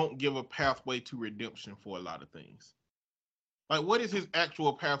don't give a pathway to redemption for a lot of things. Like, what is his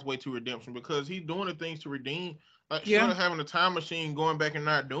actual pathway to redemption? Because he's doing the things to redeem. Like, short of having a time machine, going back and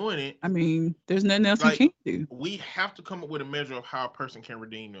not doing it. I mean, there's nothing else he can't do. We have to come up with a measure of how a person can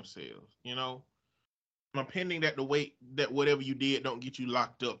redeem themselves. I'm pending that whatever you did don't get you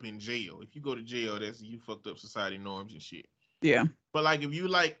locked up in jail. If you go to jail, that's you fucked up society norms and shit. Yeah. But like, if you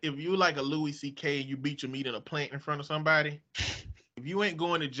like a Louis C.K. and you beat your meat in a plant in front of somebody, if you ain't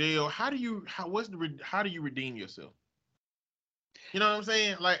going to jail, how do you redeem yourself? You know what I'm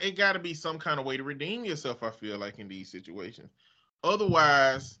saying? Like, it got to be some kind of way to redeem yourself, I feel like, in these situations.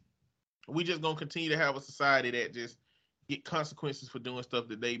 Otherwise, we just going to continue to have a society that just get consequences for doing stuff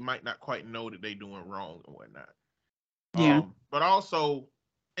that they might not quite know that they doing wrong and whatnot. Yeah. But also,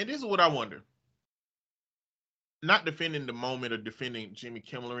 and this is what I wonder, not defending the moment or defending Jimmy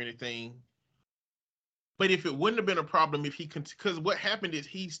Kimmel or anything, but if it wouldn't have been a problem if because what happened is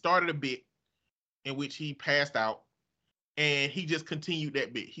he started a bit in which he passed out, and he just continued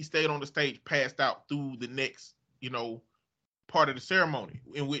that bit. He stayed on the stage, passed out through the next, part of the ceremony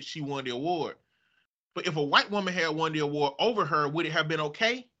in which she won the award. But if a white woman had won the award over her, would it have been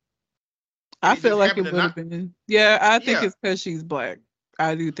okay? I feel like it would have been. Yeah, I think it's because she's black.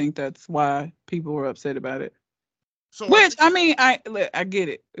 I do think that's why people were upset about it. So I get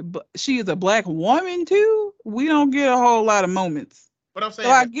it. But she is a black woman too. We don't get a whole lot of moments. But I'm saying,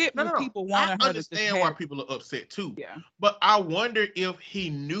 so I get what people wanted her to. I understand why people are upset too. Yeah. But I wonder if he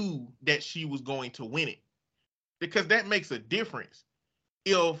knew that she was going to win it, because that makes a difference.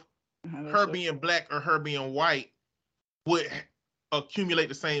 If her being black or her being white would accumulate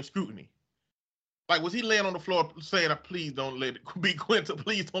the same scrutiny. Like, was he laying on the floor saying, "Please don't let it be Quinta.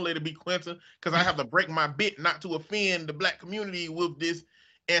 Please don't let it be Quinta, because I have to break my bit not to offend the black community with this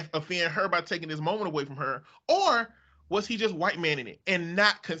and offend her by taking this moment away from her"? Or was he just white manning it and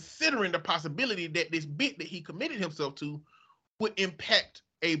not considering the possibility that this bit that he committed himself to would impact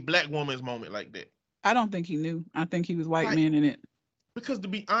a black woman's moment like that? I don't think he knew. I think he was white manning it. Because to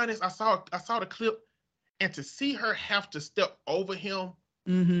be honest, I saw the clip, and to see her have to step over him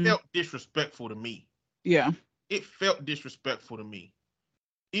felt disrespectful to me. Yeah. It felt disrespectful to me.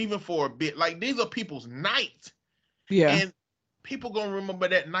 Even for a bit. Like, these are people's nights. Yeah. And people gonna remember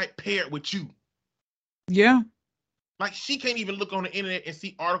that night paired with you. Yeah. Like, she can't even look on the internet and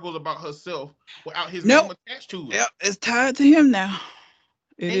see articles about herself without his name attached to it. Yeah, it's tied to him now.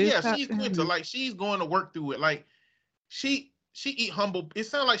 She's Quinta. Like, she's going to work through it. Like, she eat humble. It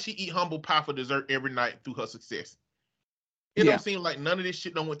sounds like she eat humble pie for dessert every night through her success. It don't seem like none of this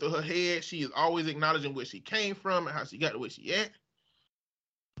shit done went through her head. She is always acknowledging where she came from and how she got to where she at.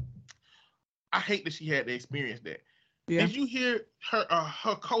 I hate that she had to experience that. Yeah. Did you hear her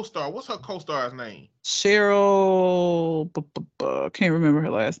co-star? What's her co-star's name? Cheryl. Can't remember her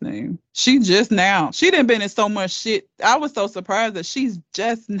last name. She done been in so much shit. I was so surprised that she's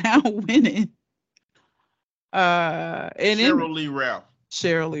just now winning. Cheryl Lee Ralph.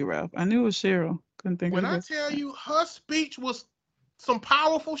 Cheryl Lee Ralph. I knew it was Cheryl. Couldn't think of it. When I tell you, her speech was some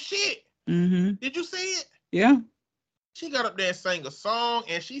powerful shit. Mm-hmm. Did you see it? Yeah. She got up there and sang a song,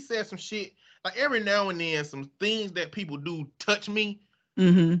 and she said some shit. Like every now and then, some things that people do touch me,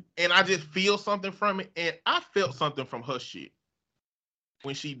 and I just feel something from it. And I felt something from her shit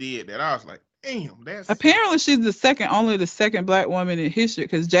when she did that. I was like, damn, that's apparently she's only the second black woman in history,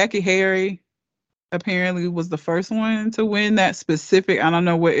 because Jackie Harry apparently was the first one to win that specific. I don't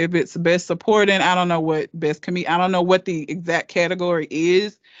know if it's best supporting. I don't know what best comedian. I don't know what the exact category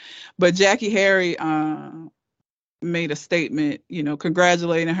is, but Jackie Harry made a statement,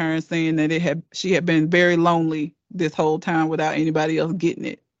 congratulating her and saying that she had been very lonely this whole time without anybody else getting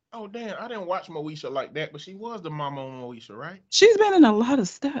it. Oh damn, I didn't watch Moesha like that, but she was the mama on Moesha, right? She's been in a lot of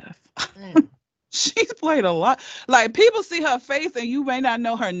stuff. She's played a lot. Like, people see her face and you may not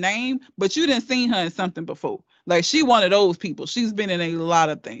know her name, but you didn't seen her in something before. Like, she one of those people. She's been in a lot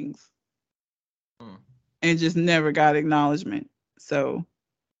of things and just never got acknowledgement. So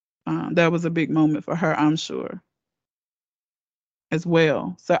that was a big moment for her, I'm sure, as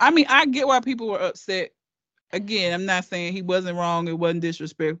well. So, I mean, I get why people were upset. Again, I'm not saying he wasn't wrong. It wasn't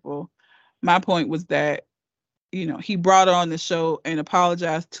disrespectful. My point was that, he brought her on the show and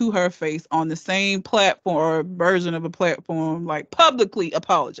apologized to her face on the same platform or version of a platform, like publicly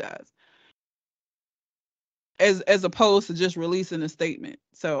apologized, as opposed to just releasing a statement.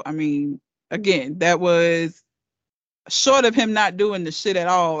 So, I mean, again, that was short of him not doing the shit at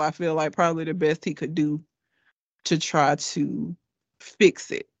all. I feel like probably the best he could do to try to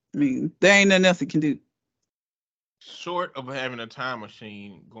fix it. I mean, there ain't nothing else he can do. Short of having a time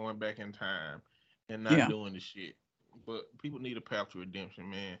machine, going back in time and not doing the shit. But people need a path to redemption,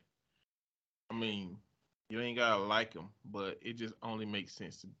 man. I mean, you ain't gotta like them, but it just only makes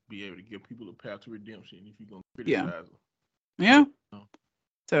sense to be able to give people a path to redemption if you're gonna criticize them. Yeah.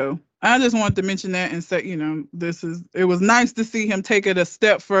 So I just wanted to mention that and say, it was nice to see him take it a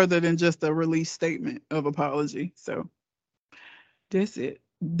step further than just a release statement of apology. So that's it.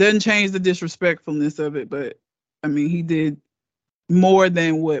 Doesn't change the disrespectfulness of it, but I mean, he did more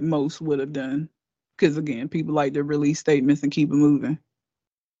than what most would have done. Because again, people like to release statements and keep it moving.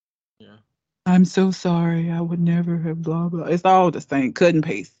 Yeah. I'm so sorry. I would never have blah, blah. It's all the same. Cut and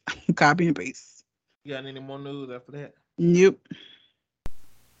paste. Copy and paste. You got any more news after that? Yep.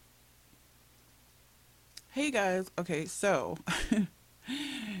 Hey guys. Okay, so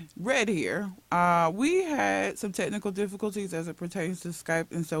Red here. We had some technical difficulties as it pertains to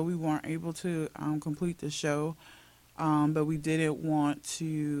Skype, and so we weren't able to complete the show. But we didn't want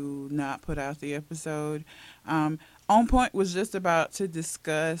to not put out the episode. On Point was just about to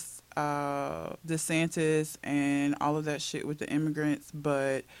discuss DeSantis and all of that shit with the immigrants,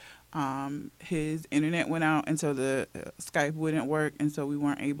 but his internet went out, and so the Skype wouldn't work, and so we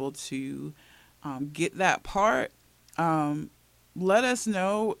weren't able to get that part. Let us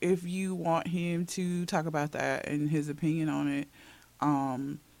know if you want him to talk about that and his opinion on it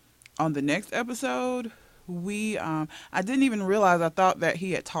on the next episode. I didn't even realize, I thought that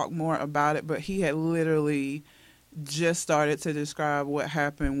he had talked more about it, but he had literally just started to describe what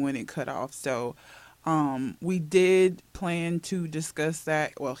happened when it cut off. So we did plan to discuss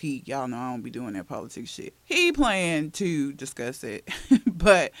that. Well, y'all know I don't be doing that politics shit. He planned to discuss it,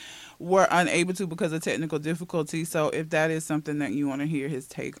 but we're unable to because of technical difficulty. So if that is something that you want to hear his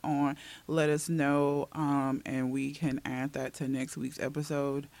take on, let us know, and we can add that to next week's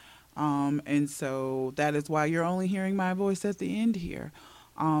episode. And so that is why you're only hearing my voice at the end here.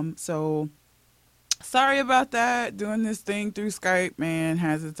 So sorry about that. Doing this thing through Skype, man,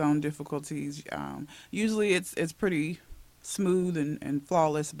 has its own difficulties. Usually it's pretty smooth and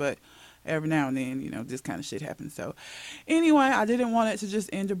flawless, but every now and then, this kind of shit happens. So anyway, I didn't want it to just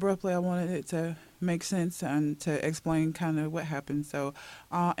end abruptly. I wanted it to make sense and to explain kind of what happened. So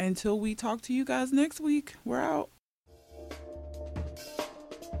until we talk to you guys next week, we're out.